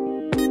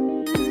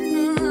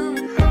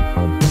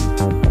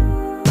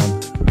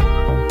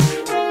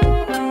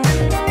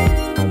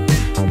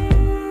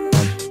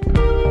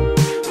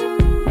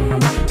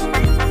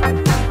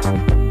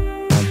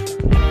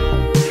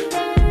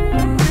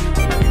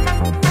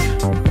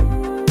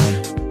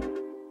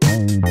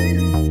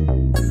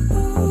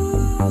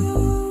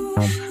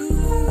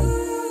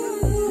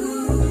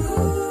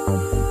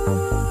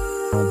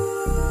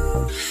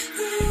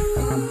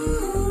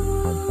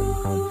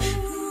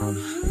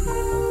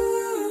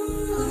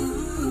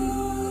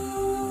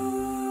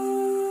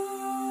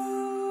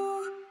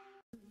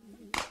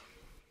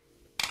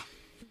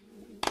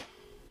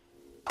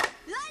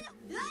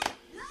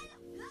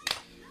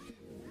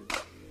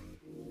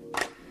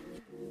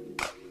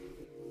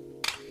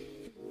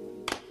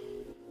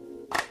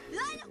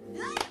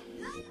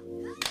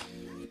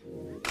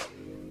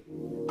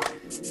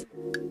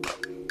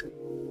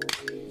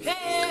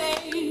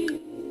 Hey,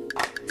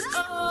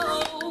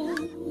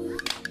 oh,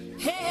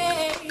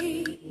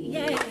 hey,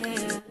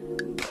 yeah.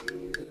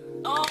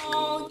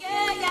 Oh,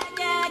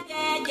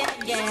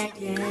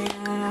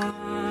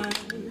 yeah.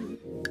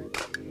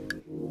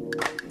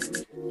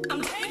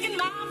 I'm taking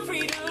my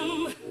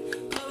freedom,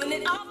 pulling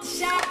it off the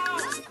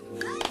shelf,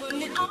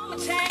 putting it on my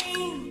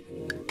chain.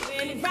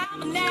 When it around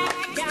my neck.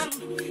 I'm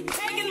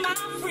taking my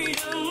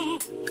freedom,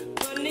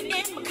 putting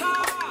it in my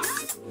car.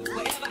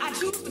 Wherever I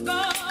choose to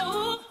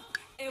go,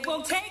 it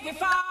won't take me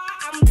far.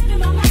 I'm living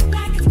my life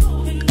like it's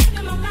golden,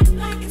 living my life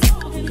like it's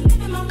golden,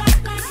 living my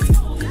life like it's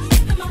golden,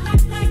 living my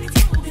life like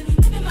it's golden,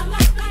 living my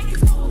life like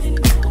it's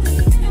golden,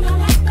 living my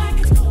life like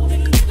it's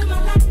golden, living my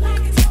life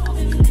like it's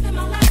golden, living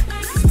my life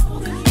like it's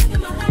golden,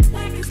 living my life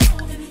like it's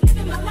golden,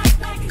 living my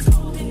life like it's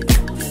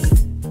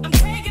golden. I'm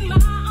taking my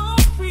own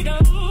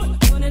freedom,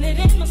 putting it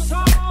in my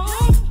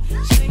song,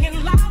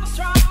 singing loud and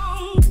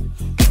strong,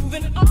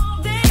 moving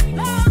all day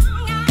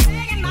long. I'm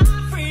taking my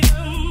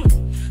freedom,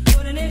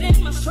 putting it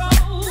in my soul.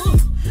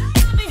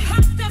 I'll be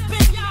hot up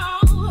in your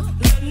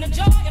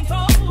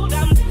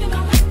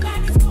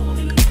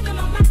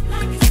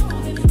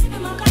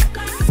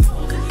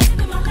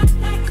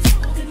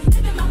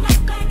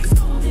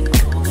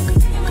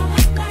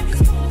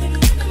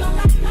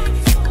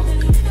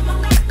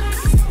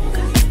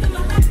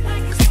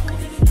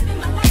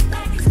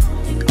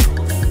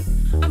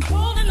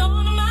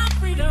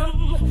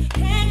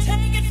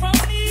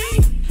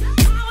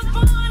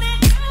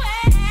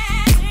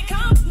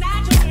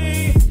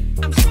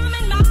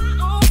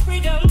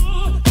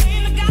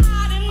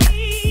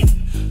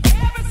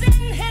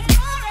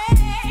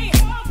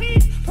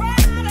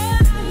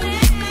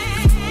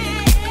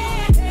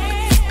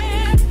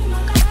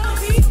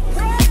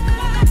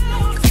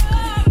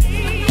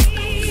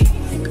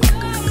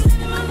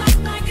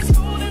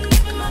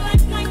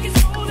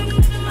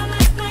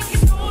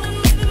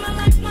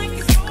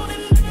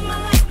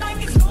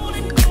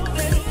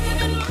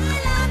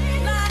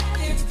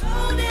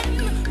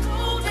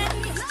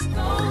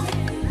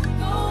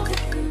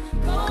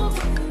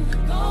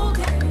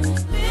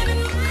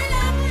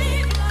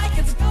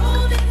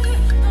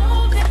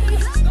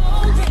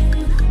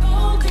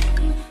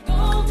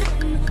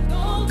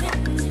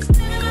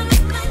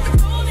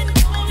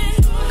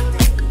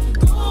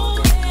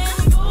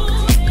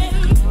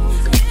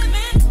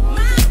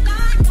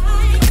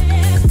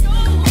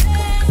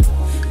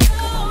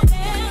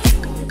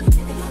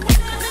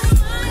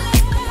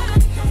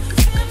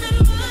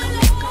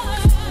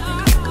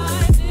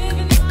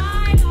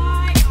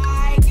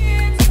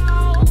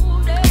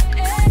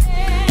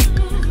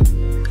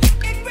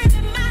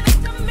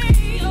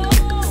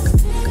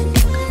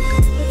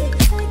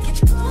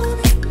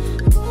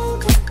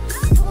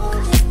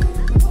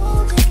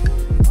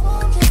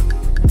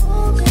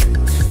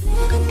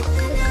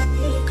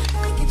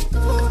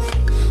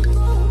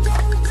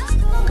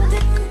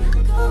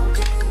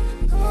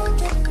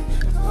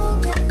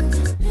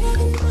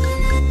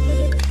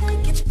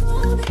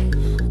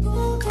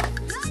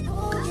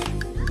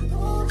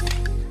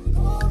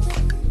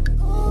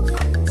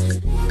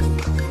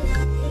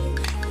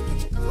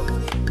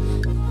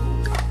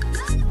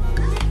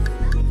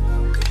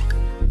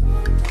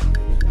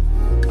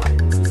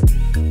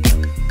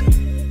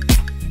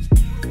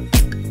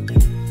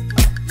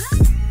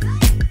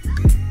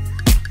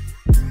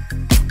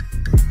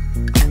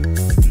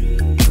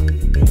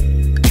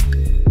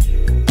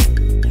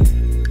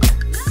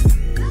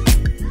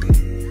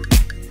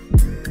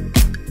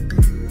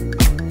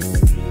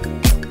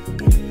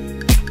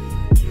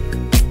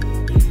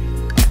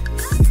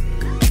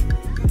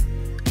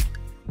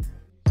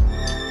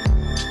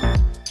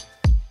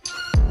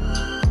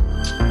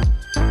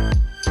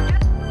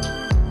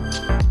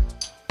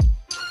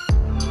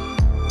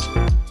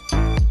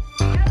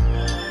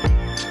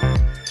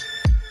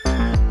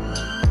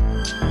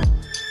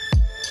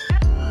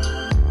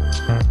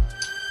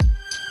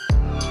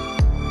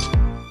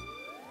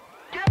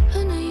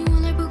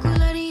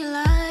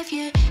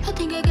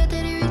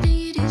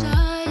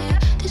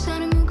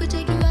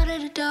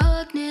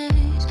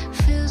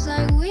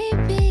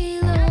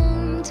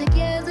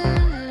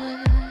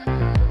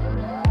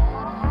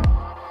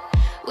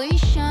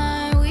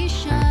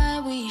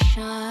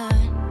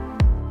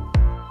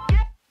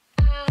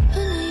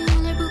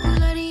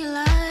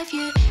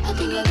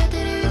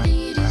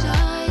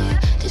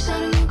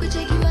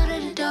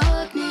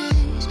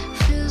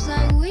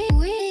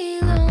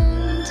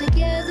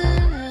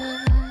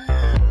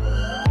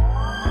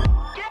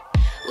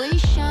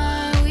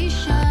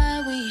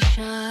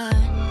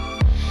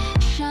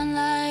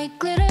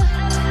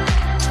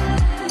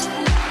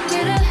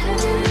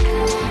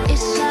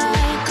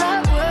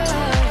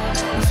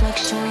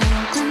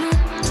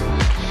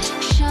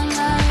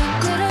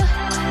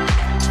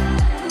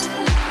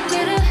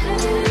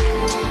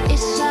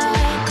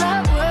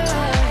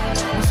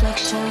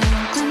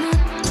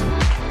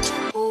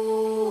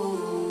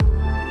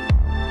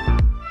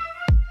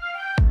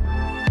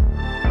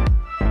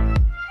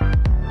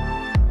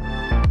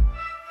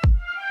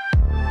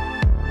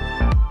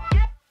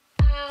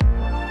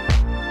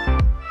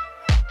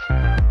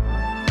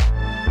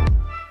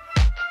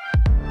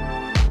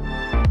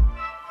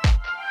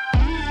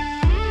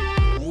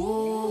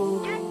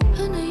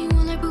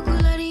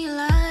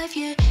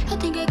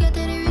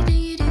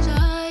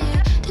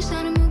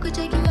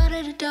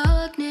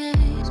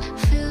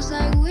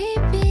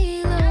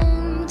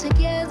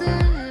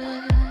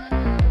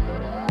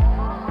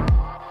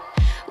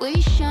We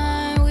shine.